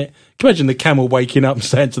 mustn't it? Can you imagine the camel waking up and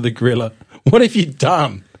saying to the gorilla, what have you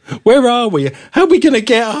done? Where are we? How are we going to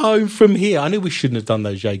get home from here? I knew we shouldn't have done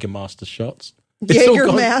those Jägermeister shots.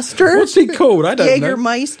 Jägermeister? What's it called? I don't know.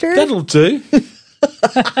 Jägermeister? That'll do.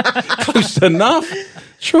 Close enough.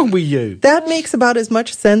 What's wrong with you? That makes about as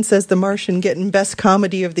much sense as The Martian getting Best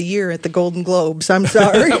Comedy of the Year at the Golden Globes. I'm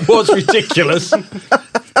sorry. That was ridiculous.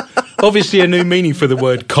 Obviously a new meaning for the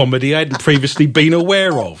word comedy I hadn't previously been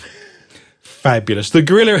aware of. Fabulous. The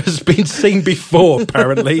gorilla has been seen before,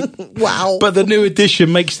 apparently. Wow. But the new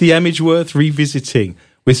edition makes the image worth revisiting,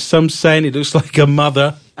 with some saying it looks like a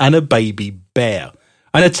mother and a baby bear,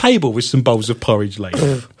 and a table with some bowls of porridge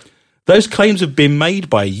later. Those claims have been made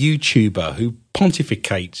by a YouTuber who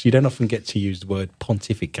pontificates, you don't often get to use the word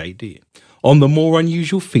pontificate, do you, on the more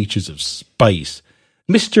unusual features of space.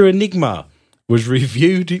 Mr. Enigma was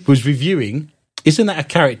reviewing, isn't that a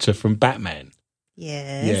character from Batman?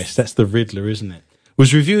 Yes. Yes, that's the Riddler, isn't it?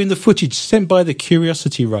 Was reviewing the footage sent by the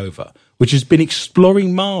Curiosity rover, which has been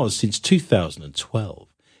exploring Mars since 2012.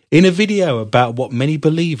 In a video about what many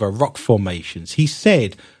believe are rock formations, he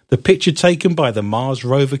said the picture taken by the Mars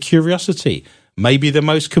rover Curiosity may be the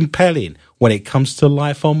most compelling when it comes to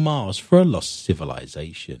life on Mars for a lost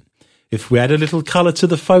civilization. If we add a little colour to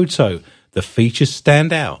the photo, the features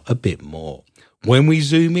stand out a bit more. When we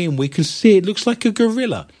zoom in, we can see it looks like a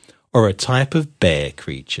gorilla or a type of bear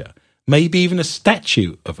creature, maybe even a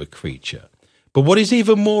statue of a creature. But what is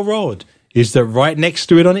even more odd is that right next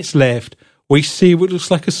to it on its left, we see what looks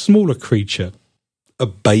like a smaller creature, a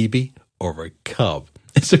baby or a cub.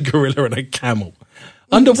 It's a gorilla and a camel.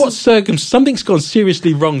 Under what circumstances? Something's gone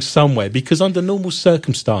seriously wrong somewhere, because under normal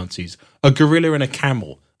circumstances, a gorilla and a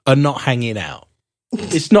camel are not hanging out.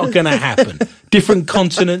 It's not going to happen. Different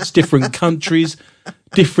continents, different countries,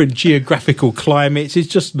 different geographical climates. It's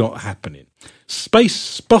just not happening. Space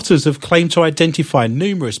spotters have claimed to identify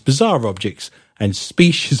numerous bizarre objects and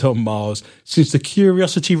species on Mars since the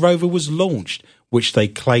Curiosity rover was launched, which they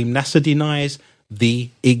claim NASA denies the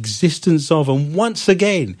existence of. And once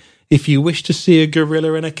again, if you wish to see a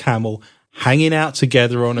gorilla and a camel hanging out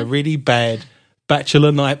together on a really bad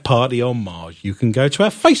bachelor night party on Mars, you can go to our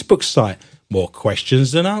Facebook site, More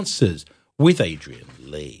Questions Than Answers, with Adrian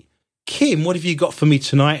Lee. Kim, what have you got for me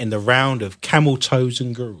tonight in the round of camel toes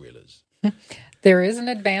and gorillas? There is an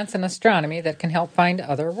advance in astronomy that can help find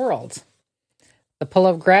other worlds. The pull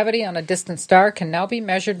of gravity on a distant star can now be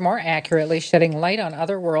measured more accurately, shedding light on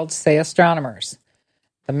other worlds, say astronomers.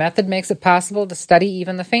 The method makes it possible to study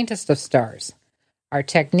even the faintest of stars. Our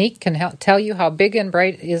technique can tell you how big and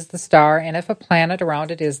bright is the star and if a planet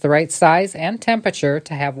around it is the right size and temperature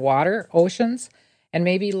to have water, oceans, and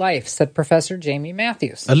maybe life, said Professor Jamie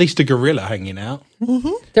Matthews. At least a gorilla hanging out.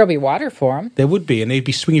 Mm-hmm. There'll be water for him. There would be, and he'd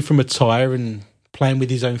be swinging from a tyre and playing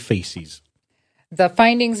with his own feces. The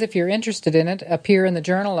findings, if you're interested in it, appear in the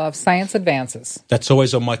Journal of Science Advances. That's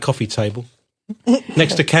always on my coffee table.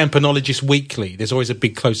 Next to Campanologist Weekly, there's always a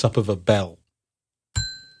big close-up of a bell.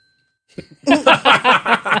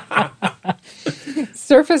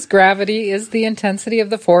 Surface gravity is the intensity of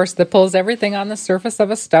the force that pulls everything on the surface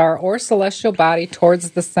of a star or celestial body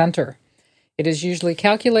towards the center. It is usually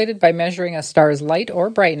calculated by measuring a star's light or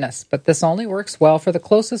brightness, but this only works well for the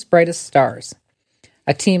closest, brightest stars.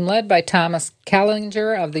 A team led by Thomas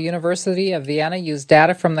Kallinger of the University of Vienna used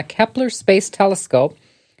data from the Kepler Space Telescope,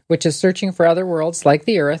 which is searching for other worlds like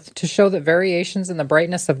the Earth, to show that variations in the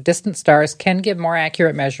brightness of distant stars can give more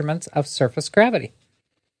accurate measurements of surface gravity.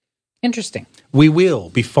 Interesting. We will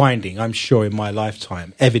be finding, I'm sure, in my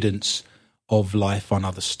lifetime, evidence of life on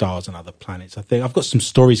other stars and other planets. I think I've got some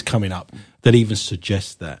stories coming up that even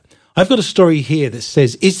suggest that. I've got a story here that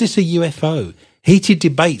says, is this a UFO? Heated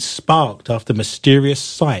debate sparked after mysterious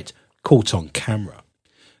sight caught on camera.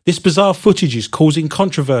 This bizarre footage is causing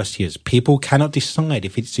controversy as people cannot decide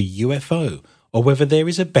if it's a UFO or whether there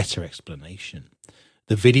is a better explanation.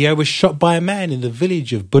 The video was shot by a man in the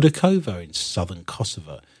village of Budakovo in southern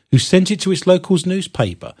Kosovo, who sent it to its local's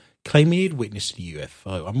newspaper, claiming he had witnessed a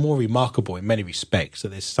UFO. I'm more remarkable in many respects that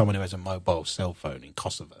there's someone who has a mobile cell phone in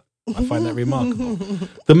Kosovo. I find that remarkable.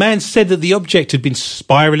 The man said that the object had been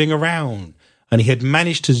spiralling around, and he had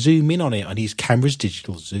managed to zoom in on it on his camera's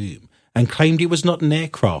digital zoom, and claimed it was not an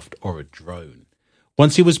aircraft or a drone.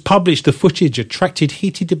 Once it was published, the footage attracted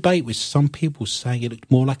heated debate, with some people saying it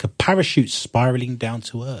looked more like a parachute spiralling down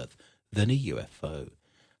to Earth than a UFO.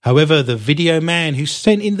 However, the video man who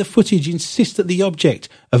sent in the footage insists that the object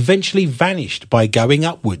eventually vanished by going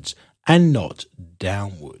upwards and not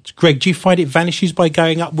downwards. Greg, do you find it vanishes by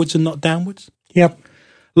going upwards and not downwards? Yep.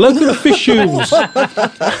 Local officials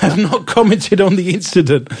have not commented on the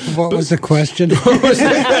incident. What was the question?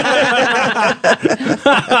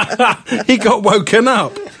 He got woken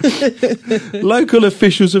up. Local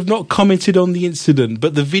officials have not commented on the incident,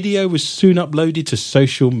 but the video was soon uploaded to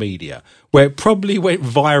social media, where it probably went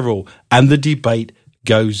viral, and the debate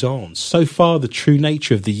goes on. So far, the true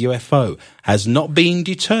nature of the UFO has not been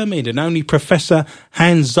determined, and only Professor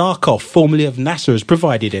Hans Zarkov, formerly of NASA, has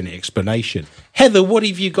provided any explanation. Heather, what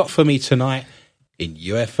have you got for me tonight in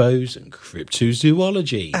UFOs and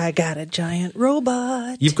cryptozoology? I got a giant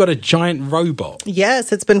robot. You've got a giant robot?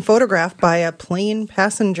 Yes, it's been photographed by a plane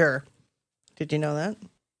passenger. Did you know that?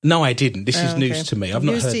 No, I didn't. This is Okay. news to me. I've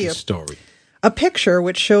not heard this story. A picture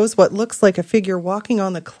which shows what looks like a figure walking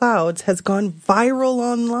on the clouds has gone viral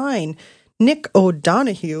online. Nick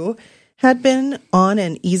O'Donoghue had been on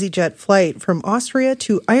an EasyJet flight from Austria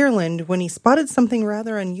to Ireland when he spotted something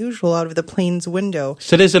rather unusual out of the plane's window.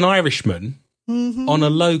 So there's an Irishman on a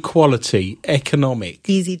low-quality, economic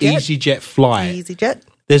EasyJet flight. EasyJet.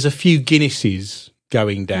 There's a few Guinnesses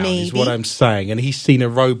going down, is what I'm saying, and he's seen a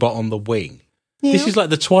robot on the wing. Yeah. This is like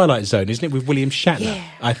the Twilight Zone, isn't it, with William Shatner? Yeah.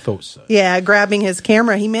 I thought so. Yeah, grabbing his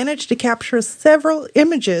camera, he managed to capture several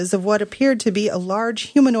images of what appeared to be a large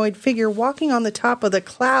humanoid figure walking on the top of the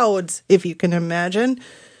clouds, if you can imagine.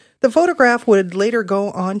 The photograph would later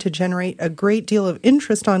go on to generate a great deal of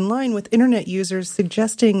interest online, with internet users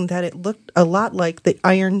suggesting that it looked a lot like the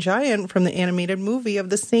Iron Giant from the animated movie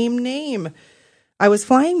of the same name. I was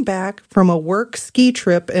flying back from a work ski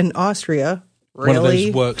trip in Austria. Really? One of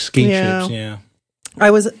those work ski trips, yeah.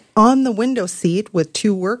 I was on the window seat with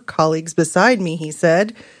 2 work colleagues beside me, he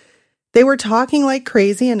said. They were talking like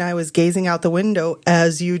crazy, and I was gazing out the window,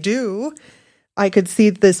 as you do. I could see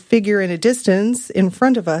this figure in a distance in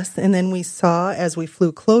front of us, and then we saw, as we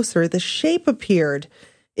flew closer, the shape appeared.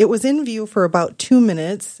 It was in view for about 2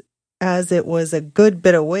 minutes, as it was a good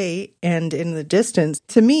bit away and in the distance.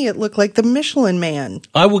 To me, it looked like the Michelin Man.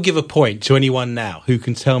 I will give a point to anyone now who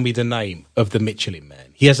can tell me the name of the Michelin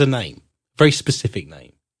Man. He has a name, very specific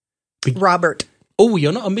name. Robert. Oh,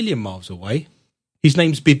 you're not a million miles away. His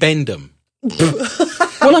name's Bibendum.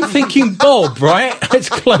 Well, I'm thinking Bob, right? It's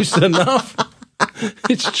close enough.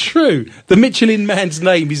 It's true. The Michelin Man's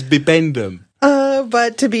name is Bibendum.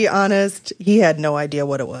 But to be honest, he had no idea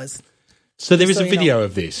what it was. So there is a video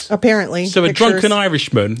of this. Apparently. So a drunken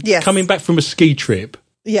Irishman coming back from a ski trip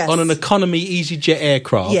on an economy EasyJet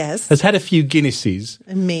aircraft has had a few Guinnesses.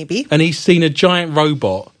 Maybe. And he's seen a giant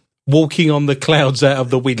robot walking on the clouds out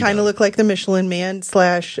of the window. Kind of look like the Michelin Man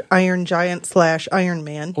 / Iron Giant / Iron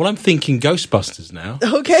Man. Well, I'm thinking Ghostbusters now.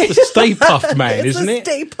 Okay. It's the Stay Puft Man, isn't it?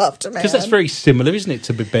 Stay Puft Man. Because that's very similar, isn't it,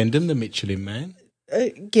 to Bibendum, the Michelin Man?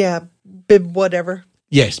 Yeah, Bib whatever.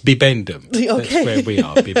 Yes, Bibendum. Okay. That's where we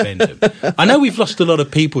are, Bibendum. I know we've lost a lot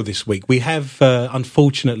of people this week. We have,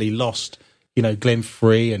 unfortunately, lost, Glenn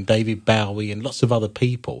Free and David Bowie and lots of other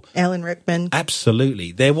people. Alan Rickman.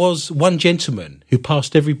 Absolutely. There was one gentleman who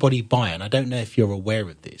passed everybody by, and I don't know if you're aware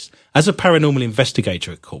of this. As a paranormal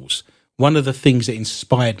investigator, of course, one of the things that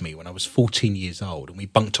inspired me when I was 14 years old and we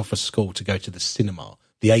bunked off of school to go to the cinema,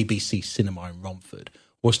 the ABC cinema in Romford,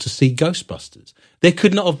 was to see Ghostbusters. There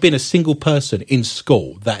could not have been a single person in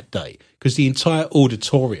school that day because the entire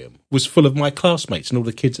auditorium was full of my classmates and all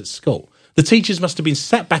the kids at school. The teachers must have been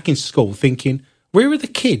sat back in school thinking, where are the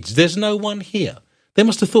kids? There's no one here. They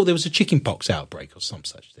must have thought there was a chickenpox outbreak or some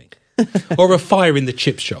such thing. Or a fire in the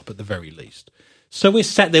chip shop at the very least. So we're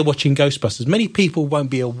sat there watching Ghostbusters. Many people won't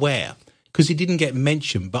be aware because it didn't get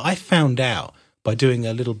mentioned, but I found out by doing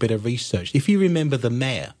a little bit of research. If you remember the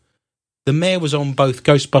mayor was on both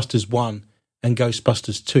Ghostbusters 1 and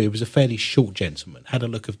Ghostbusters 2. He was a fairly short gentleman. Had a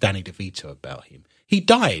look of Danny DeVito about him. He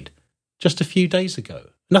died just a few days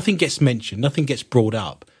ago. Nothing gets mentioned, nothing gets brought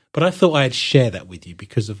up. But I thought I'd share that with you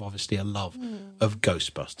because of obviously a love of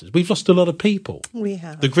Ghostbusters. We've lost a lot of people. We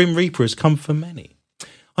have. The Grim Reaper has come for many.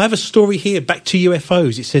 I have a story here, back to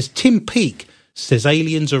UFOs. It says, Tim Peake says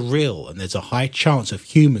aliens are real and there's a high chance of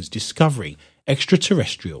humans discovering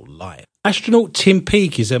extraterrestrial life. Astronaut Tim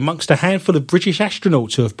Peake is amongst a handful of British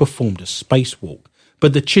astronauts who have performed a spacewalk.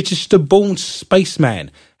 But the Chichester-born spaceman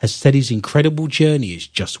has said his incredible journey is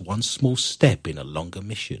just one small step in a longer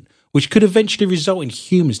mission, which could eventually result in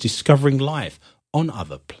humans discovering life on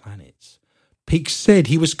other planets. Peake said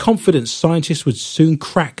he was confident scientists would soon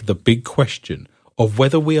crack the big question of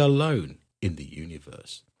whether we are alone in the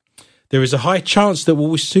universe. There is a high chance that we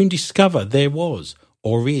will soon discover there was,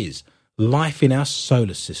 or is, life in our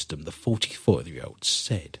solar system, the 44-year-old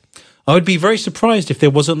said. I would be very surprised if there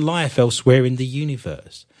wasn't life elsewhere in the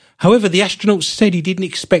universe. However, the astronaut said he didn't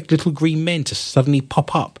expect little green men to suddenly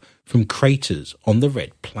pop up from craters on the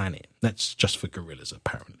red planet. That's just for gorillas,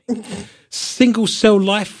 apparently. Single-cell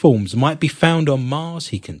life forms might be found on Mars,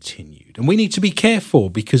 he continued. And we need to be careful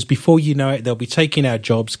because before you know it, they'll be taking our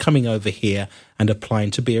jobs, coming over here and applying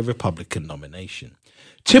to be a Republican nomination.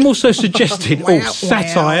 Tim also suggested,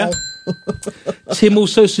 satire. Tim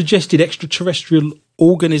also suggested extraterrestrial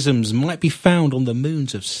organisms might be found on the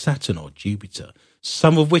moons of Saturn or Jupiter,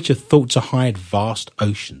 some of which are thought to hide vast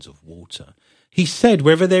oceans of water. He said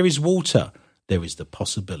wherever there is water, there is the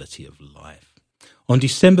possibility of life. On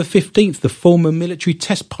December 15th, the former military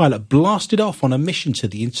test pilot blasted off on a mission to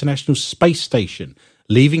the International Space Station,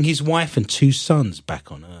 leaving his wife and 2 sons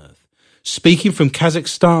back on Earth. Speaking from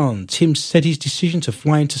Kazakhstan, Tim said his decision to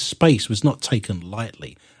fly into space was not taken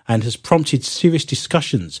lightly and has prompted serious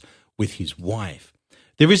discussions with his wife.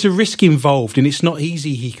 There is a risk involved and it's not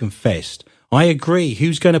easy, he confessed. I agree.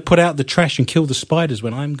 Who's going to put out the trash and kill the spiders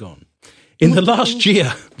when I'm gone? In the last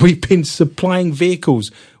year, we've been supplying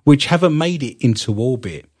vehicles which haven't made it into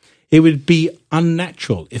orbit. It would be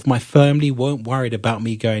unnatural if my family weren't worried about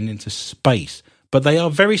me going into space, but they are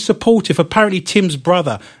very supportive. Apparently Tim's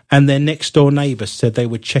brother and their next door neighbour said they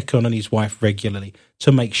would check on his wife regularly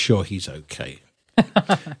to make sure he's okay.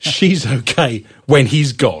 She's okay when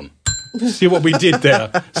he's gone. See what we did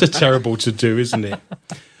there? It's a terrible to do, isn't it?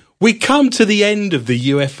 We come to the end of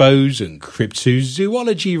the UFOs and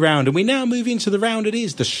cryptozoology round, and we now move into the round it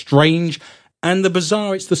is, the strange and the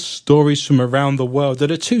bizarre. It's the stories from around the world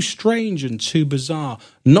that are too strange and too bizarre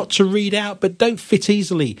not to read out, but don't fit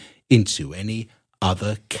easily into any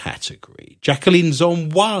other category. Jacqueline's on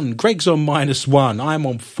 1, Greg's on -1, I'm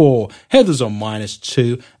on 4, Heather's on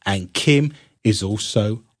 -2, and Kim is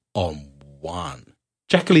also on 1.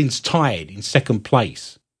 Jacqueline's tied in second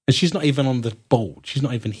place. And she's not even on the board. She's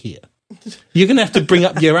not even here. You're going to have to bring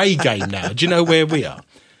up your A game now. Do you know where we are?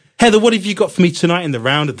 Heather, what have you got for me tonight in the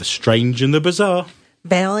round of the strange and the bizarre?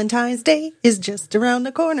 Valentine's Day is just around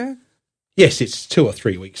the corner. Yes, it's 2 or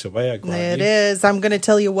 3 weeks away. I agree. It is. I'm going to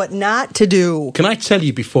tell you what not to do. Can I tell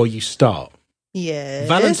you before you start? Yes.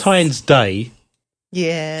 Valentine's Day,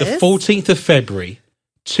 Yes. the 14th of February,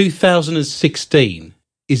 2016,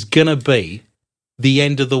 is going to be the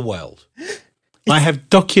end of the world. I have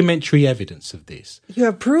documentary evidence of this. You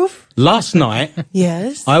have proof? Last night,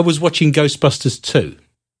 Yes. I was watching Ghostbusters 2.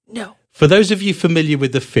 No. For those of you familiar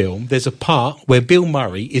with the film, there's a part where Bill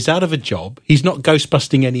Murray is out of a job. He's not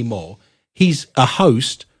ghostbusting anymore. He's a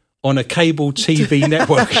host on a cable TV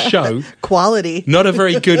network show. Quality. Not a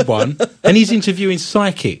very good one. And he's interviewing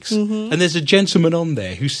psychics. And there's a gentleman on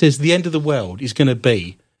there who says the end of the world is going to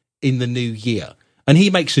be in the new year. And he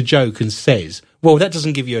makes a joke and says, well, that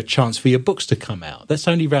doesn't give you a chance for your books to come out. That's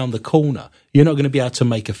only round the corner. You're not going to be able to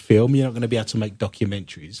make a film. You're not going to be able to make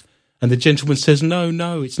documentaries. And the gentleman says,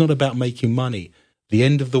 no, it's not about making money. The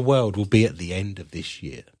end of the world will be at the end of this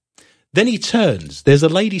year. Then he turns. There's a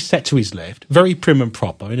lady sat to his left, very prim and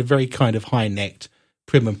proper, in a very kind of high-necked,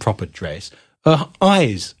 prim and proper dress. Her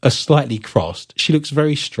eyes are slightly crossed. She looks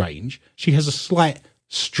very strange. She has a slight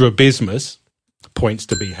strabismus, points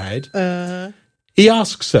to be had. He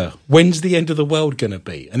asks her, when's the end of the world going to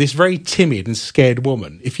be? And this very timid and scared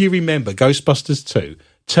woman, if you remember Ghostbusters 2,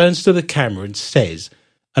 turns to the camera and says,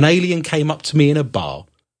 an alien came up to me in a bar,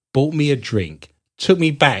 bought me a drink, took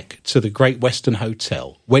me back to the Great Western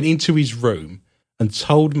Hotel, went into his room and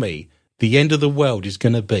told me the end of the world is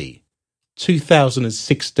going to be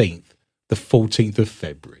 2016, the 14th of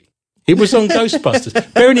February. It was on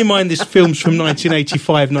Ghostbusters. Bearing in mind this film's from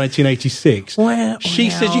 1985, 1986. She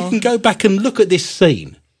says you can go back and look at this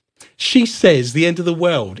scene. She says the end of the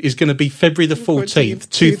world is going to be February the 14th,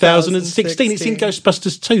 2016. It's in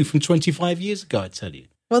Ghostbusters 2 from 25 years ago, I tell you.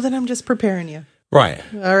 Well, then I'm just preparing you. Right.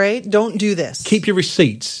 All right? Don't do this. Keep your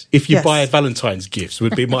receipts if you Yes. buy Valentine's gifts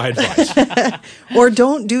would be my advice. Or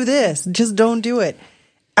don't do this. Just don't do it.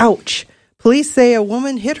 Ouch. Police say a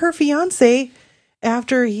woman hit her fiancé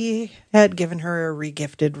after he had given her a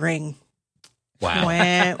regifted ring. Wow.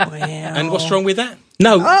 Wah, wah. And what's wrong with that?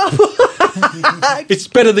 No. It's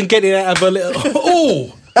better than getting out of a little...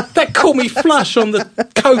 Oh, that caught me flush on the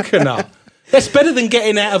coconut. That's better than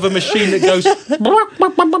getting out of a machine that goes... I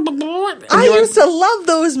used to love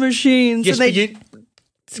those machines. Yes, and but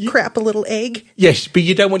they crap a little egg. Yes, but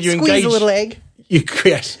you don't want your Squeeze engaged... a little egg.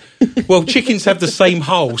 Yes. Well, chickens have the same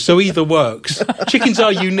hole, so either works. Chickens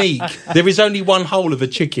are unique. There is only one hole of a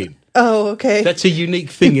chicken. Oh, okay. That's a unique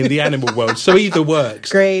thing in the animal world, so either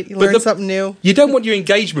works. Great. You But learned something new. You don't want your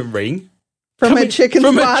engagement ring From a chicken's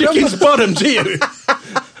from bottom. a chicken's bottom, do you?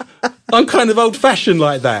 I'm kind of old-fashioned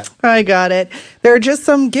like that. I got it. There are just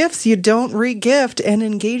some gifts you don't re-gift, and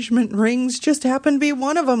engagement rings just happen to be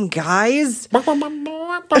one of them, guys.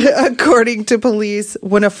 According to police,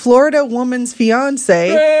 when a Florida woman's fiance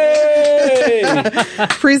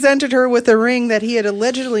presented her with a ring that he had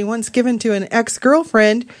allegedly once given to an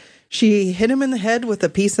ex-girlfriend, she hit him in the head with a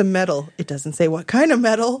piece of metal. It doesn't say what kind of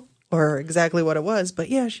metal or exactly what it was, but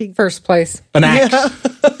yeah, she... First place. An axe.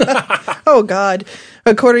 Oh, God.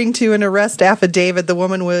 According to an arrest affidavit, the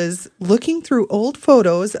woman was looking through old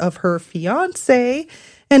photos of her fiancé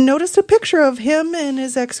and noticed a picture of him and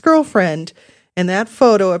his ex-girlfriend. And that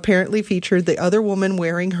photo apparently featured the other woman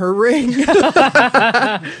wearing her ring.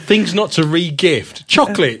 Things not to re-gift.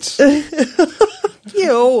 Chocolates.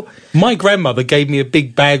 Ew. My grandmother gave me a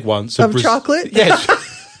big bag once Of chocolate? Yes.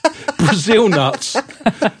 Brazil nuts.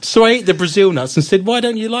 So I ate the Brazil nuts and said, why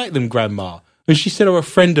don't you like them, Grandma? And she said, oh, a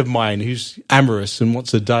friend of mine who's amorous and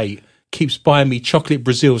wants a date keeps buying me chocolate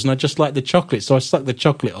Brazils, and I just like the chocolate. So I sucked the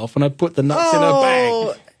chocolate off and I put the nuts in her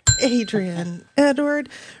bag. Adrian Edward.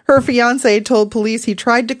 Her fiance told police he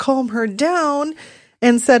tried to calm her down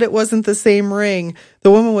and said it wasn't the same ring. The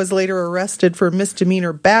woman was later arrested for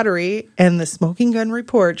misdemeanor battery, and the smoking gun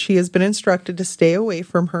report she has been instructed to stay away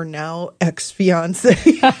from her now ex-fiance.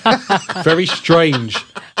 Very strange.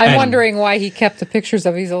 I'm And- wondering why he kept the pictures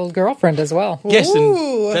of his old girlfriend as well. Yes,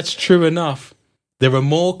 Ooh. and that's true enough. There are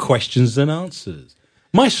more questions than answers.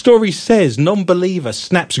 My story says non-believer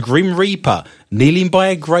snaps Grim Reaper kneeling by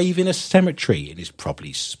a grave in a cemetery and is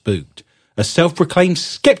probably spooked. A self-proclaimed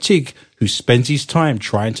skeptic who spends his time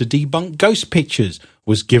trying to debunk ghost pictures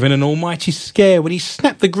was given an almighty scare when he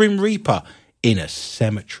snapped the Grim Reaper in a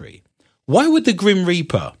cemetery. Why would the Grim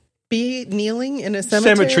Reaper be kneeling in a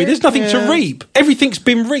cemetery? There's nothing to reap. Everything's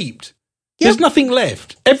been reaped. Yep. There's nothing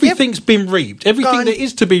left. Everything's been reaped. Everything that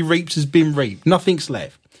is to be reaped has been reaped. Nothing's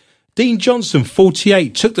left. Dean Johnson,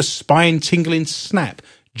 48, took the spine-tingling snap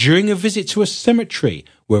during a visit to a cemetery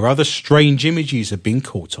where other strange images had been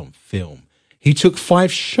caught on film. He took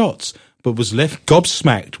 5 shots, but was left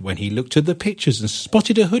gobsmacked when he looked at the pictures and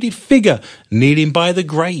spotted a hooded figure kneeling by the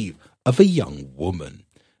grave of a young woman.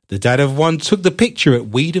 The dad of one took the picture at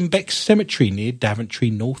Wiedenbeck Cemetery near Daventry,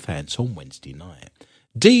 Northants on Wednesday night.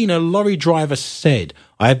 Dean, a lorry driver, said,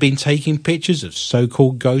 "I have been taking pictures of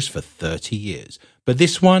so-called ghosts for 30 years, but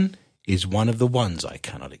this one is one of the ones I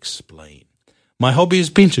cannot explain. My hobby has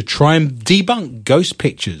been to try and debunk ghost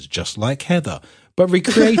pictures just like Heather, but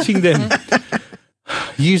recreating them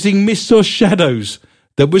using mists or shadows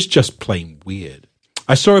that was just plain weird.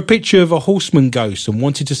 I saw a picture of a horseman ghost and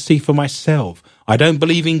wanted to see for myself. I don't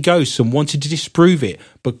believe in ghosts and wanted to disprove it,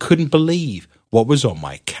 but couldn't believe what was on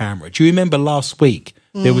my camera." Do you remember last week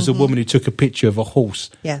there was a woman who took a picture of a horse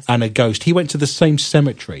and a ghost? He went to the same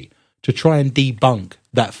cemetery to try and debunk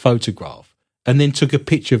that photograph and then took a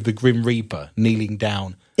picture of the Grim Reaper kneeling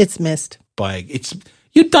down. It's missed.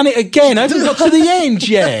 You've done it again. I haven't got to the end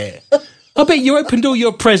yet. I bet you opened all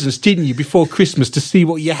your presents, didn't you, before Christmas to see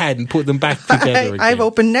what you had and put them back together again. I've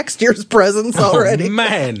opened next year's presents already. Oh,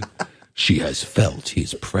 man. She has felt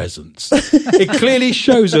his presence. It clearly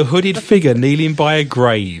shows a hooded figure kneeling by a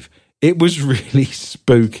grave. It was really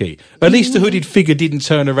spooky. At least the hooded figure didn't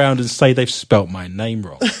turn around and say they've spelt my name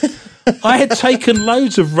wrong. I had taken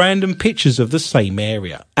loads of random pictures of the same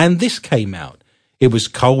area, and this came out. It was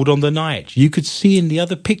cold on the night. You could see in the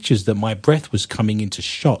other pictures that my breath was coming into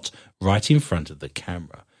shot right in front of the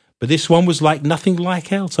camera. But this one was like nothing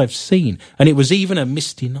like else I've seen, and it was even a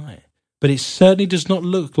misty night. But it certainly does not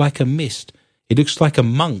look like a mist. It looks like a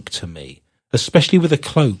monk to me, especially with a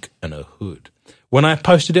cloak and a hood. When I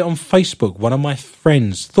posted it on Facebook, one of my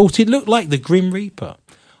friends thought it looked like the Grim Reaper.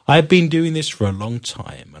 I have been doing this for a long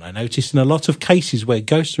time, and I noticed in a lot of cases where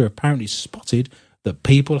ghosts are apparently spotted that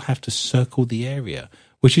people have to circle the area,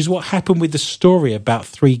 which is what happened with the story about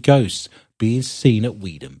 3 ghosts being seen at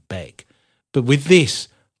Wiedenbeck. But with this,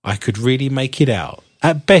 I could really make it out.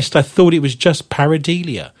 At best, I thought it was just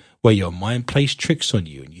pareidolia, where your mind plays tricks on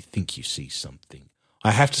you and you think you see something.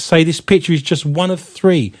 I have to say this picture is just one of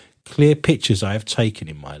 3 clear pictures I have taken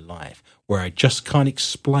in my life where I just can't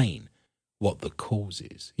explain what the cause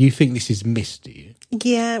is. You think this is mist, do you?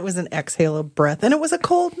 Yeah, it was an exhale of breath, and it was a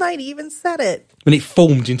cold night. He even said it. And it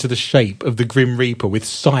formed into the shape of the Grim Reaper with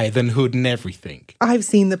scythe and hood and everything. I've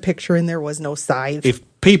seen the picture, and there was no scythe. If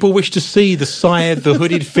people wish to see the scythe, the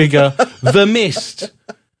hooded figure, the mist,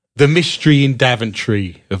 the mystery in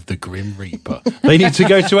Daventry of the Grim Reaper, they need to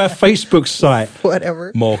go to our Facebook site.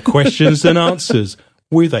 Whatever. More questions than answers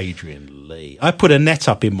with Adrian Lee. I put a net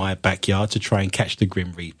up in my backyard to try and catch the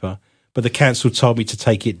Grim Reaper, but the council told me to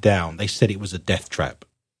take it down. They said it was a death trap.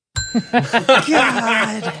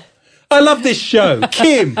 God. I love this show.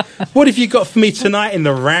 Kim, what have you got for me tonight in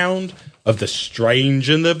the round of the strange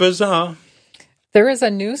and the bizarre? There is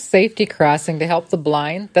a new safety crossing to help the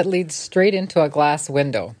blind that leads straight into a glass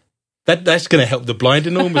window. That's going to help the blind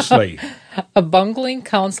enormously. A bungling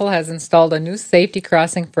council has installed a new safety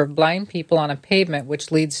crossing for blind people on a pavement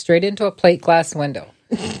which leads straight into a plate glass window.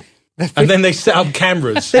 And then they set up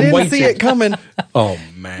cameras They and didn't waited. see it coming. Oh,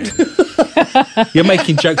 man. You're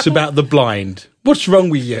making jokes about the blind. What's wrong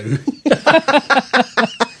with you?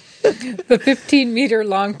 The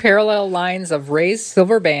 15-meter-long parallel lines of raised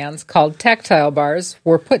silver bands, called tactile bars,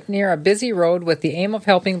 were put near a busy road with the aim of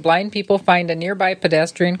helping blind people find a nearby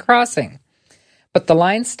pedestrian crossing. But the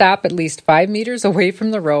lines stop at least 5 meters away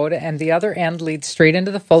from the road, and the other end leads straight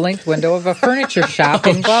into the full-length window of a furniture shop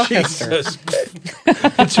in Gloucester. Jesus.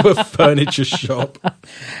 Into a furniture shop.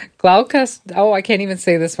 I can't even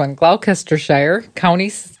say this one. Gloucestershire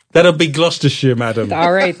County. That'll be Gloucestershire, madam.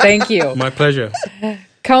 All right, thank you. My pleasure.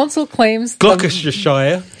 Council claims...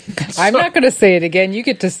 Gloucestershire. I'm not going to say it again. You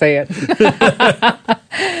get to say it.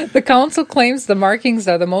 The council claims the markings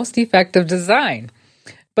are the most effective design,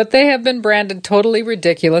 but they have been branded totally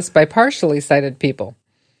ridiculous by partially sighted people.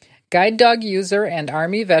 Guide dog user and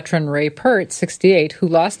Army veteran Ray Pert, 68, who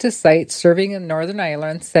lost his sight serving in Northern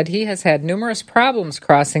Ireland, said he has had numerous problems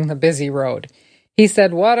crossing the busy road. He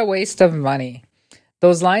said, "What a waste of money."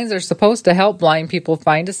 Those lines are supposed to help blind people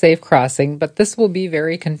find a safe crossing, but this will be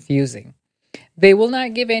very confusing. They will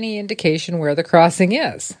not give any indication where the crossing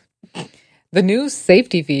is. The new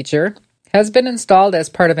safety feature has been installed as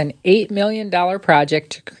part of an $8 million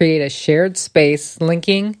project to create a shared space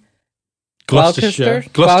linking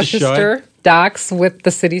Gloucester docks with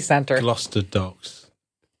the city centre. Gloucester docks.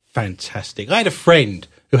 Fantastic. I had a friend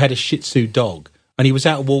who had a Shih Tzu dog, and he was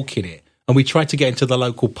out walking it, and we tried to get into the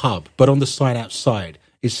local pub, but on the sign outside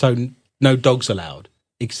it showed no dogs allowed,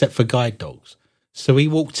 except for guide dogs. So he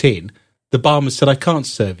walked in, the barman said, "I can't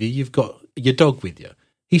serve you, you've got your dog with you."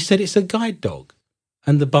 He said, "It's a guide dog."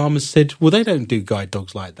 And the barman said, "Well, they don't do guide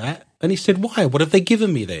dogs like that." And he said, "Why? What have they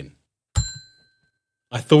given me then?"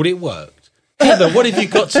 I thought it worked. Heather, what have you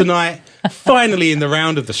got tonight? Finally in the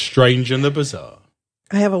round of the strange and the bizarre.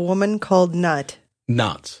 I have a woman called Nut,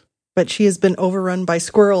 But she has been overrun by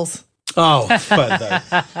squirrels. Oh, further.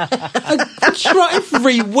 I try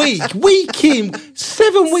every week in,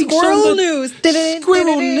 7 weeks Squirrel on the news.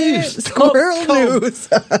 Squirrel news. Squirrel news.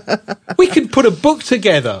 We could put a book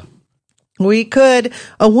together. We could.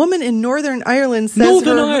 A woman in Northern Ireland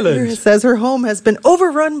says her home has been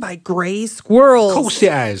overrun by grey squirrels. Of course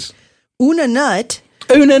it has. Una Nut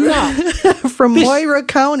from Moira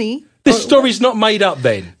County. This story's not made up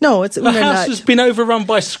then. No, it's Una Nut. The house has been overrun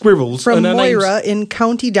by squirrels. From Moira in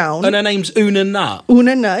County Down. And her name's Una Nut.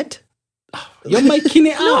 Una Nut. You're making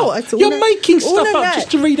it up. No, it's You're making stuff Una up Nut.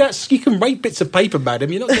 just to read out. You can rate bits of paper,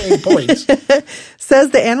 madam. You're not getting points.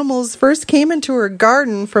 Says the animals first came into her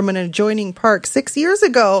garden from an adjoining park 6 years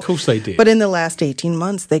ago. Of course they did. But in the last 18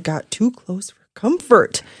 months, they got too close for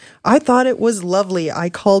comfort. I thought it was lovely. I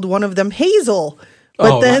called one of them Hazel.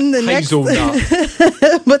 But then the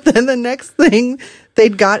next thing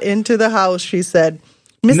they'd got into the house, she said.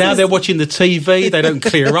 Now they're watching the TV. They don't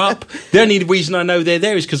clear up. The only reason I know they're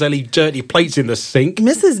there is because they leave dirty plates in the sink.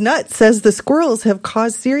 Mrs. Nutt says the squirrels have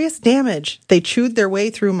caused serious damage. They chewed their way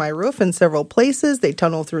through my roof in several places. They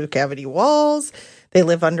tunnel through cavity walls. They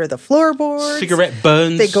live under the floorboards. Cigarette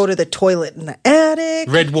burns. They go to the toilet in the attic.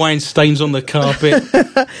 Red wine stains on the carpet.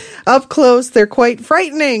 Up close, they're quite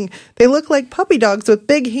frightening. They look like puppy dogs with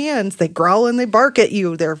big hands. They growl and they bark at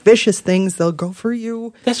you. They're vicious things. They'll go for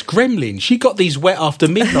you. That's gremlin. She got these wet after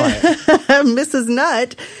midnight. Mrs.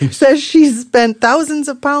 Nutt says she's spent thousands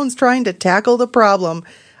of pounds trying to tackle the problem.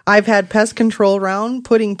 I've had pest control around,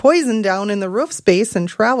 putting poison down in the roof space and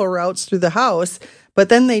travel routes through the house. But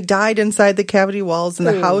then they died inside the cavity walls, and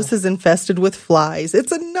the house is infested with flies.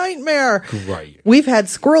 It's a nightmare. Great. We've had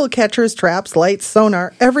squirrel catchers, traps, lights,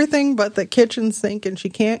 sonar, everything but the kitchen sink, and she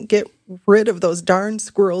can't get rid of those darn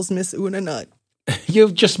squirrels, Miss Una Nut. You're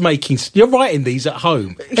writing these at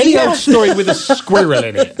home. Any old story with a squirrel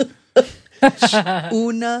in it.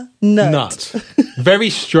 Una Nut. Very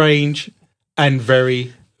strange and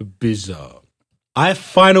very bizarre. Our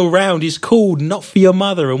final round is called Not For Your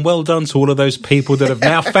Mother, and well done to all of those people that have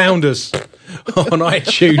now found us on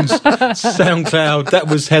iTunes, SoundCloud. That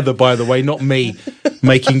was Heather, by the way, not me,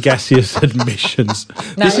 making gaseous admissions.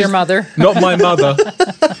 Not your mother. Not my mother.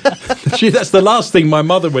 That's the last thing my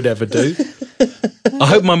mother would ever do. I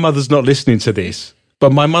hope my mother's not listening to this,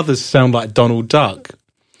 but my mother's sound like Donald Duck.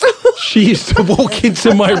 She used to walk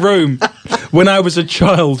into my room when I was a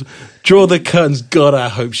child, draw the curtains. God, I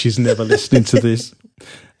hope she's never listening to this.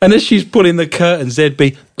 And as she's pulling the curtains, there'd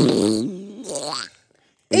be... Adrian,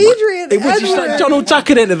 it was just like Donald Duck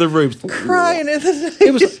had entered the room. Crying at the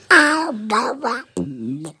It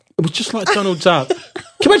was just like Donald Duck. Can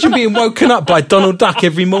you imagine being woken up by Donald Duck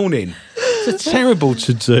every morning? It's terrible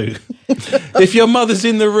to do. If your mother's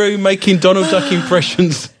in the room making Donald Duck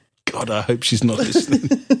impressions... God, I hope she's not listening.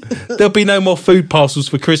 There'll be no more food parcels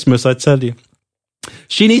for Christmas, I tell you.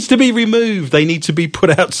 She needs to be removed. They need to be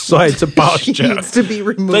put outside to pasture. She needs to be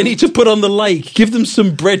removed. They need to put on the lake. Give them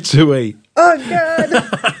some bread to eat. Oh, God.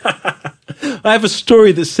 I have a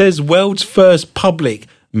story that says world's first public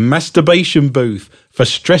masturbation booth for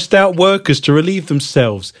stressed out workers to relieve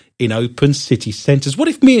themselves in open city centres. What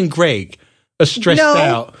if me and Greg are stressed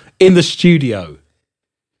out in the studio?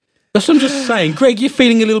 That's what I'm just saying. Greg, you're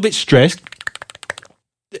feeling a little bit stressed.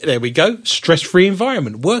 There we go. Stress-free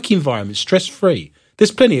environment. Work environment. Stress-free.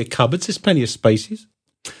 There's plenty of cupboards. There's plenty of spaces.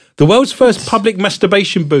 The world's first public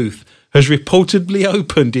masturbation booth has reportedly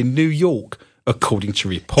opened in New York, according to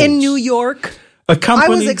reports. In New York? A company, I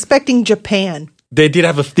was expecting Japan. They did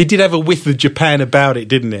have a whiff of Japan about it,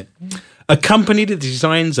 didn't it? A company that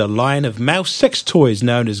designs a line of mouse sex toys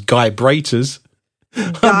known as Guy-Braters.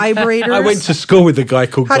 Guy-Braters? I went to school with a guy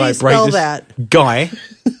called Guy Braters. How do you spell that? Guy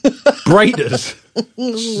Braters.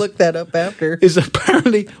 Look that up after. Is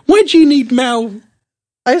apparently... Why do you need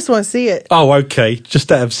I just want to see it. Oh, okay.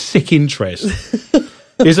 Just out of sick interest.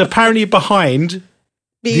 Is apparently behind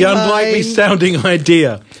the unlikely sounding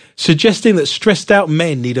idea, suggesting that stressed out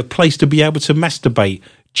men need a place to be able to masturbate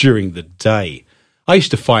during the day. I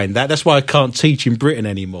used to find that. That's why I can't teach in Britain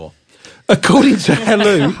anymore. According to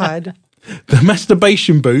Hello, God. the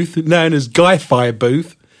masturbation booth, known as Guy-Fi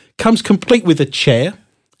booth, comes complete with a chair,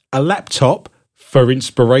 a laptop for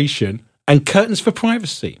inspiration, and curtains for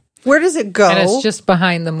privacy. Where does it go? And it's just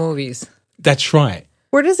behind the movies. That's right.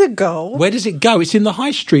 Where does it go? Where does it go? It's in the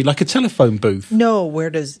high street, like a telephone booth. No, where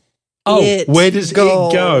does where does it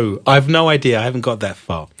go? I have no idea. I haven't got that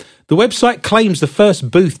far. The website claims the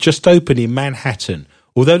first booth just opened in Manhattan,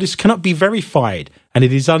 although this cannot be verified, and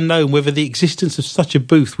it is unknown whether the existence of such a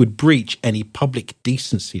booth would breach any public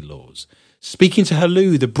decency laws. Speaking to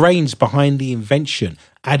Hello, the brains behind the invention,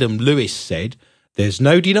 Adam Lewis said, "There's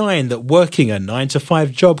no denying that working a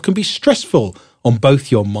 9-to-5 job can be stressful on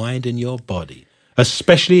both your mind and your body,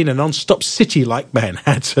 especially in a non-stop city like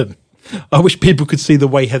Manhattan." I wish people could see the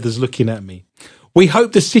way Heather's looking at me. "We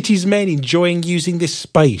hope the city's men enjoying using this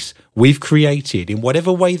space we've created in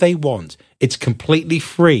whatever way they want. It's completely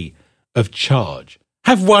free of charge.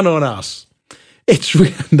 Have one on us."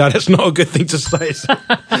 No, that's not a good thing to say.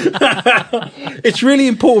 It's really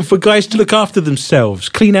important for guys to look after themselves,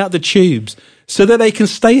 clean out the tubes, so that they can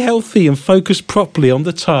stay healthy and focus properly on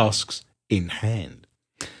the tasks in hand.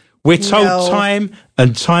 We're told time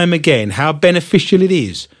and time again how beneficial it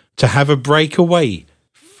is to have a break away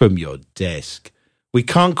from your desk. We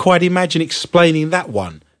can't quite imagine explaining that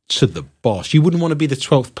one to the boss. You wouldn't want to be the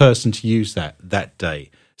 12th person to use that day.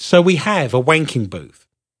 So we have a wanking booth,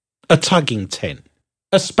 a tugging tent,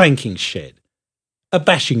 a spanking shed, a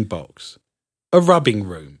bashing box, a rubbing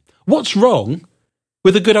room. What's wrong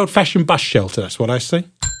with a good old-fashioned bus shelter? That's what I say.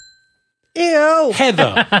 Ew.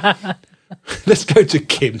 Heather. Let's go to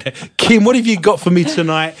Kim. Kim, what have you got for me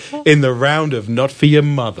tonight in the round of Not For Your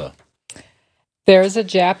Mother? There's a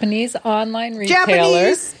Japanese online retailer,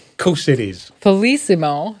 Japanese. Of course it is.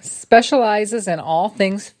 Felissimo, specializes in all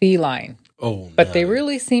things feline. Oh, But they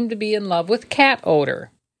really seem to be in love with cat odor.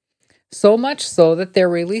 So much so that they're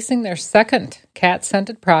releasing their second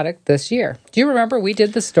cat-scented product this year. Do you remember we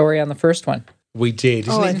did the story on the first one? We did.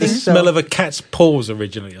 Isn't I it the think so. smell of a cat's paws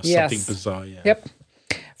originally or Yes. something bizarre? Yeah. Yep.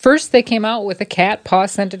 First, they came out with a cat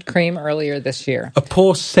paw-scented cream earlier this year. A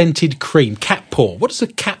paw-scented cream. Cat paw. What does a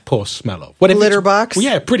cat paw smell of? Whatever Litter it's- box? Well,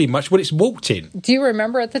 yeah, pretty much what it's walked in. Do you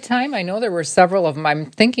remember at the time? I know there were several of them. I'm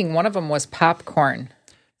thinking one of them was popcorn.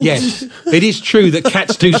 Yes, it is true that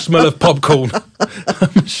cats do smell of popcorn.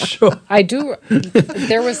 I'm sure. I do.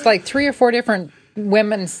 There was like 3 or 4 different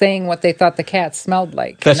women saying what they thought the cat smelled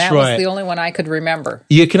like. That's and that right. was the only one I could remember.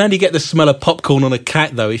 You can only get the smell of popcorn on a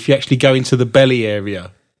cat, though, if you actually go into the belly area.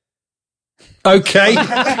 Okay.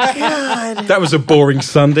 That was a boring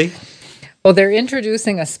Sunday. Well, they're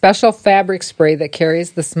introducing a special fabric spray that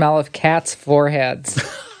carries the smell of cats' foreheads.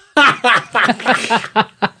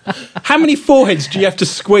 How many foreheads do you have to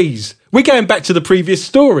squeeze? We're going back to the previous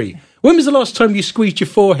story. When was the last time you squeezed your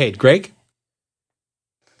forehead, Greg?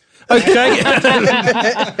 Okay.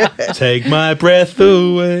 Take my breath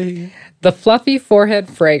away. The fluffy forehead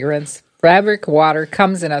fragrance fabric water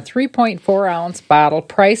comes in a 3.4-ounce bottle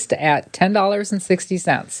priced at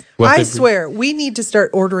 $10.60. I swear, we need to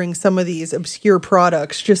start ordering some of these obscure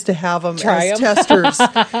products just to have them Try as 'em. testers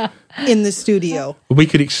in the studio. We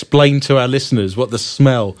could explain to our listeners what the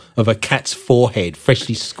smell of a cat's forehead,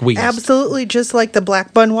 freshly squeezed. Absolutely, just like the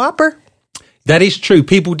Black Bun Whopper. That is true.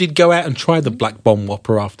 People did go out and try the Black Bomb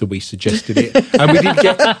Whopper after we suggested it. And we did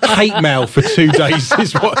get hate mail for 2 days.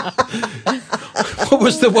 Is what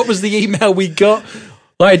was the email we got?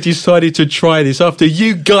 I decided to try this after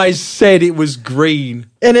you guys said it was green.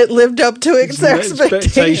 And it lived up to its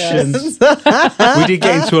expectations. We did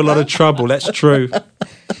get into a lot of trouble. That's true.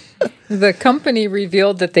 The company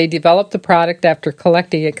revealed that they developed the product after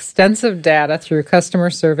collecting extensive data through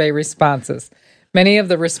customer survey responses. Many of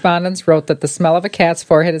the respondents wrote that the smell of a cat's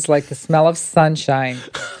forehead is like the smell of sunshine.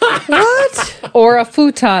 What? Or a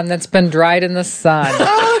futon that's been dried in the sun.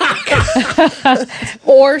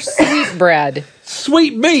 Or sweetbread.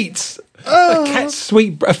 Sweet meats. A cat's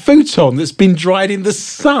a futon that's been dried in the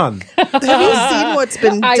sun. Have you seen what's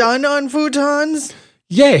been done on futons?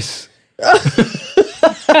 Yes.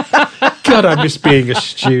 God, I miss being a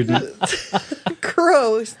student.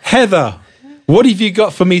 Gross. Heather, what have you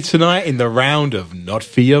got for me tonight in the round of Not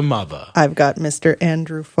For Your Mother? I've got Mr.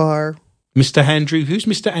 Andrew Farr. Mr. Andrew, who's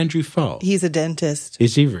Mr. Andrew Farr? He's a dentist.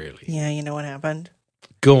 Is he really? Yeah, you know what happened?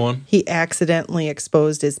 Go on. He accidentally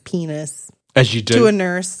exposed his penis As you do. to a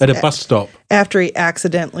nurse At a bus stop. after he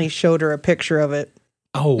accidentally showed her a picture of it.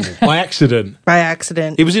 Oh, by accident. By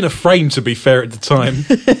accident. It was in a frame, to be fair, at the time.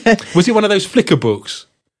 Was it one of those Flickr books?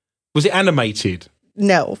 Was it animated?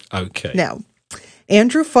 No. Okay. No.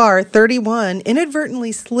 Andrew Farr, 31,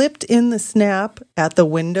 inadvertently slipped in the snap at the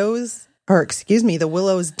the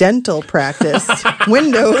Willows dental practice.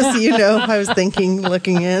 Windows, I was thinking,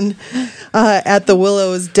 looking in, at the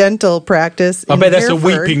Willows dental practice. I bet that's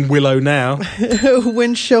Hereford, a weeping willow now.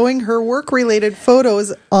 when showing her work-related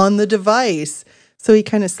photos on the device. So he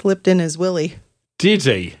kind of slipped in his willy. Did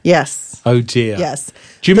he? Yes. Oh, dear. Yes.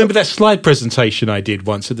 Do you remember that slide presentation I did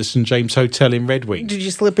once at the St. James Hotel in Redwing? Did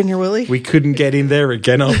you slip in your willy? We couldn't get in there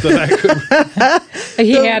again after that.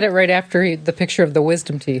 He had it right after the picture of the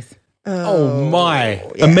wisdom teeth. Oh, my.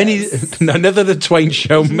 Yes. And many, none of the twain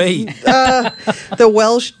shall meet. The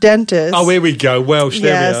Welsh dentist. Oh, here we go. Welsh,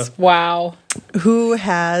 there Yes. we are. Wow. Who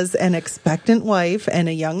has an expectant wife and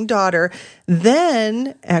a young daughter,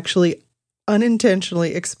 then actually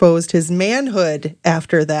unintentionally exposed his manhood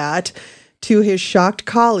after that to his shocked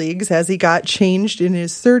colleagues as he got changed in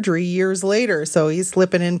his surgery years later. So he's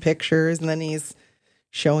slipping in pictures and then he's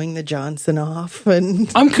showing the Johnson off.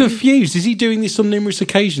 And I'm confused. Is he doing this on numerous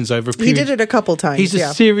occasions over a period? he did it a couple times. He's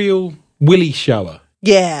a serial willy shower.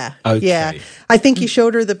 Yeah. Okay. Yeah. I think he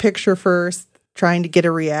showed her the picture first, trying to get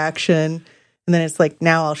a reaction. And then it's like,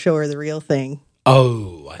 now I'll show her the real thing.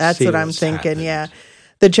 Oh, That's see what I'm what's thinking, happened. yeah.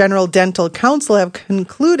 The General Dental Council have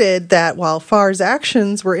concluded that while Farr's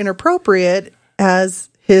actions were inappropriate, as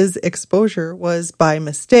his exposure was by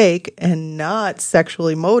mistake and not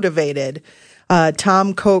sexually motivated,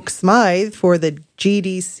 Tom Coke Smythe for the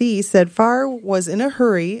GDC said Farr was in a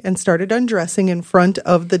hurry and started undressing in front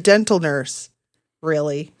of the dental nurse.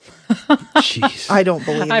 Really? Jeez. I don't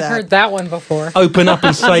believe that. I've heard that one before. Open up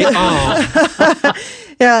and say, ah.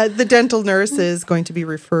 Yeah, the dental nurse is going to be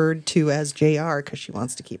referred to as JR because she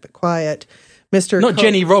wants to keep it quiet. Mr. Not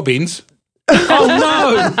Jenny Robbins. Oh,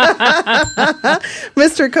 no.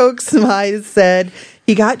 Mr. Coke Smythe said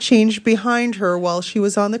he got changed behind her while she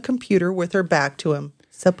was on the computer with her back to him,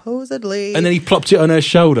 supposedly. And then he plopped it on her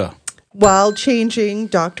shoulder. While changing,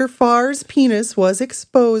 Dr. Farr's penis was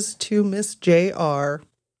exposed to Miss JR.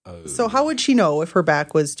 Oh. So how would she know if her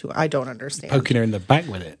back was to... I don't understand. Poking her in the back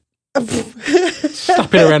with it.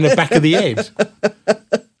 Slapping around the back of the head.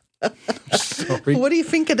 Sorry. What do you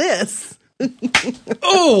think it is?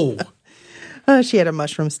 Oh! She had a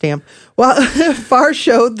mushroom stamp. Well, Farr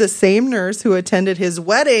showed the same nurse who attended his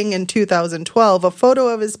wedding in 2012 a photo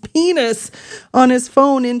of his penis on his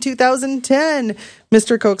phone in 2010.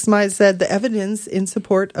 Mr. Coke-Smythe said the evidence in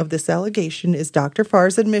support of this allegation is Dr.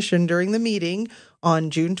 Farr's admission during the meeting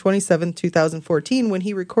on June 27, 2014, when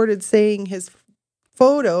he recorded saying his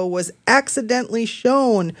photo was accidentally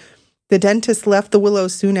shown. The dentist left the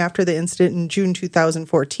Willows soon after the incident in June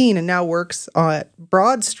 2014 and now works at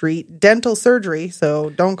Broad Street Dental Surgery, so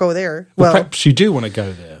don't go there. Well, perhaps you do want to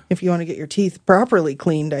go there. If you want to get your teeth properly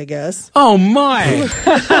cleaned, I guess. Oh, my.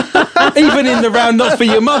 Even in the round not for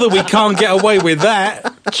your mother, we can't get away with that.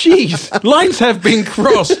 Jeez. Lines have been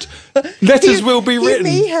crossed. Letters will be written.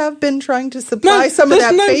 He may have been trying to supply some of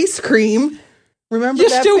that face cream. Remember You're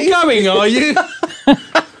that still face going, are you?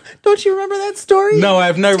 Don't you remember that story? No, I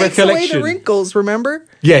have no Takes recollection. away the wrinkles, remember?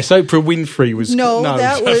 Yes, Oprah Winfrey was... No,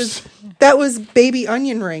 that was baby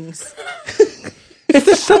onion rings. If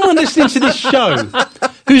there's someone listening to this show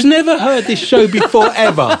who's never heard this show before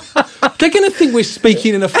ever, they're going to think we're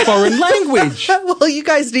speaking in a foreign language. Well, you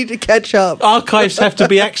guys need to catch up. Archives have to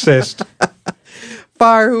be accessed.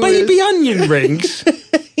 Farr, who Baby is... onion rings?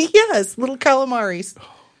 Yes, little calamaris.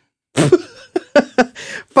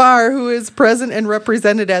 Farr, who is present and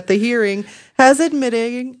represented at the hearing, has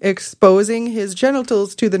admitted exposing his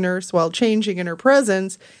genitals to the nurse while changing in her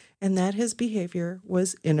presence, and that his behavior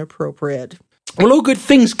was inappropriate. Well, all good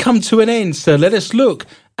things come to an end, so let us look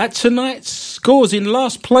at tonight's scores. In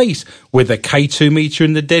last place with a K2 meter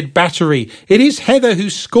in the dead battery, it is Heather who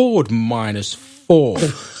scored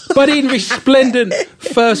 -4. But in resplendent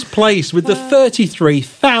first place with the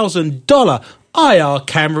 $33,000 IR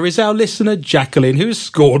camera is our listener Jacqueline, who has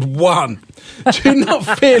scored 1. Do not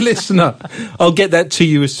fear, listener. I'll get that to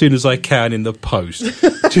you as soon as I can in the post.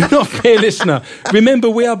 Do not fear, listener. Remember,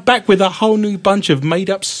 we are back with a whole new bunch of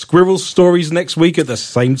made-up squirrel stories next week at the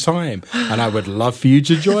same time. And I would love for you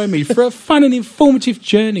to join me for a fun and informative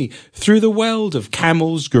journey through the world of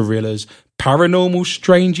camels, gorillas, paranormal,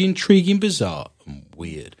 strange, intriguing, bizarre, and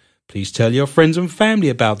weird. Please tell your friends and family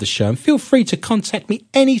about the show and feel free to contact me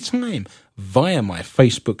anytime via my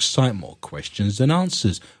Facebook site, More Questions Than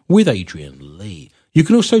Answers, with Adrian Lee. You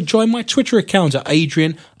can also join my Twitter account at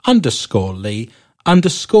Adrian_Lee_.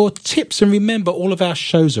 _tips. And remember, all of our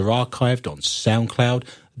shows are archived on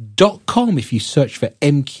soundcloud.com if you search for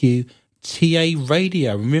MQTA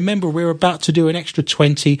Radio. And remember, we're about to do an extra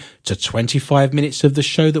 20 to 25 minutes of the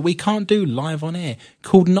show that we can't do live on air,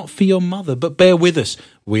 called Not For Your Mother. But bear with us,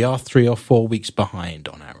 we are 3 or 4 weeks behind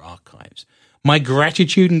on our archives. My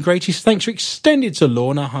gratitude and greatest thanks are extended to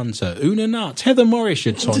Lorna Hunter, Una Nutt, Heather Morris,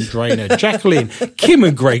 Ton Drainer, Jacqueline, Kim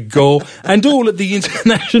and Greg Gore, and all at the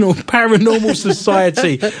International Paranormal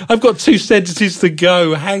Society. I've got 2 sentences to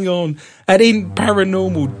go. Hang on. At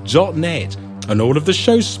inparanormal.net. And all of the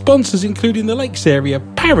show's sponsors, including the Lakes Area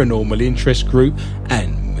Paranormal Interest Group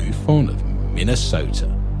and MUFON of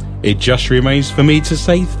Minnesota. It just remains for me to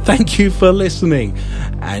say thank you for listening.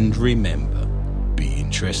 And remember, be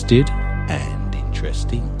interested and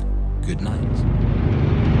interesting. Good night.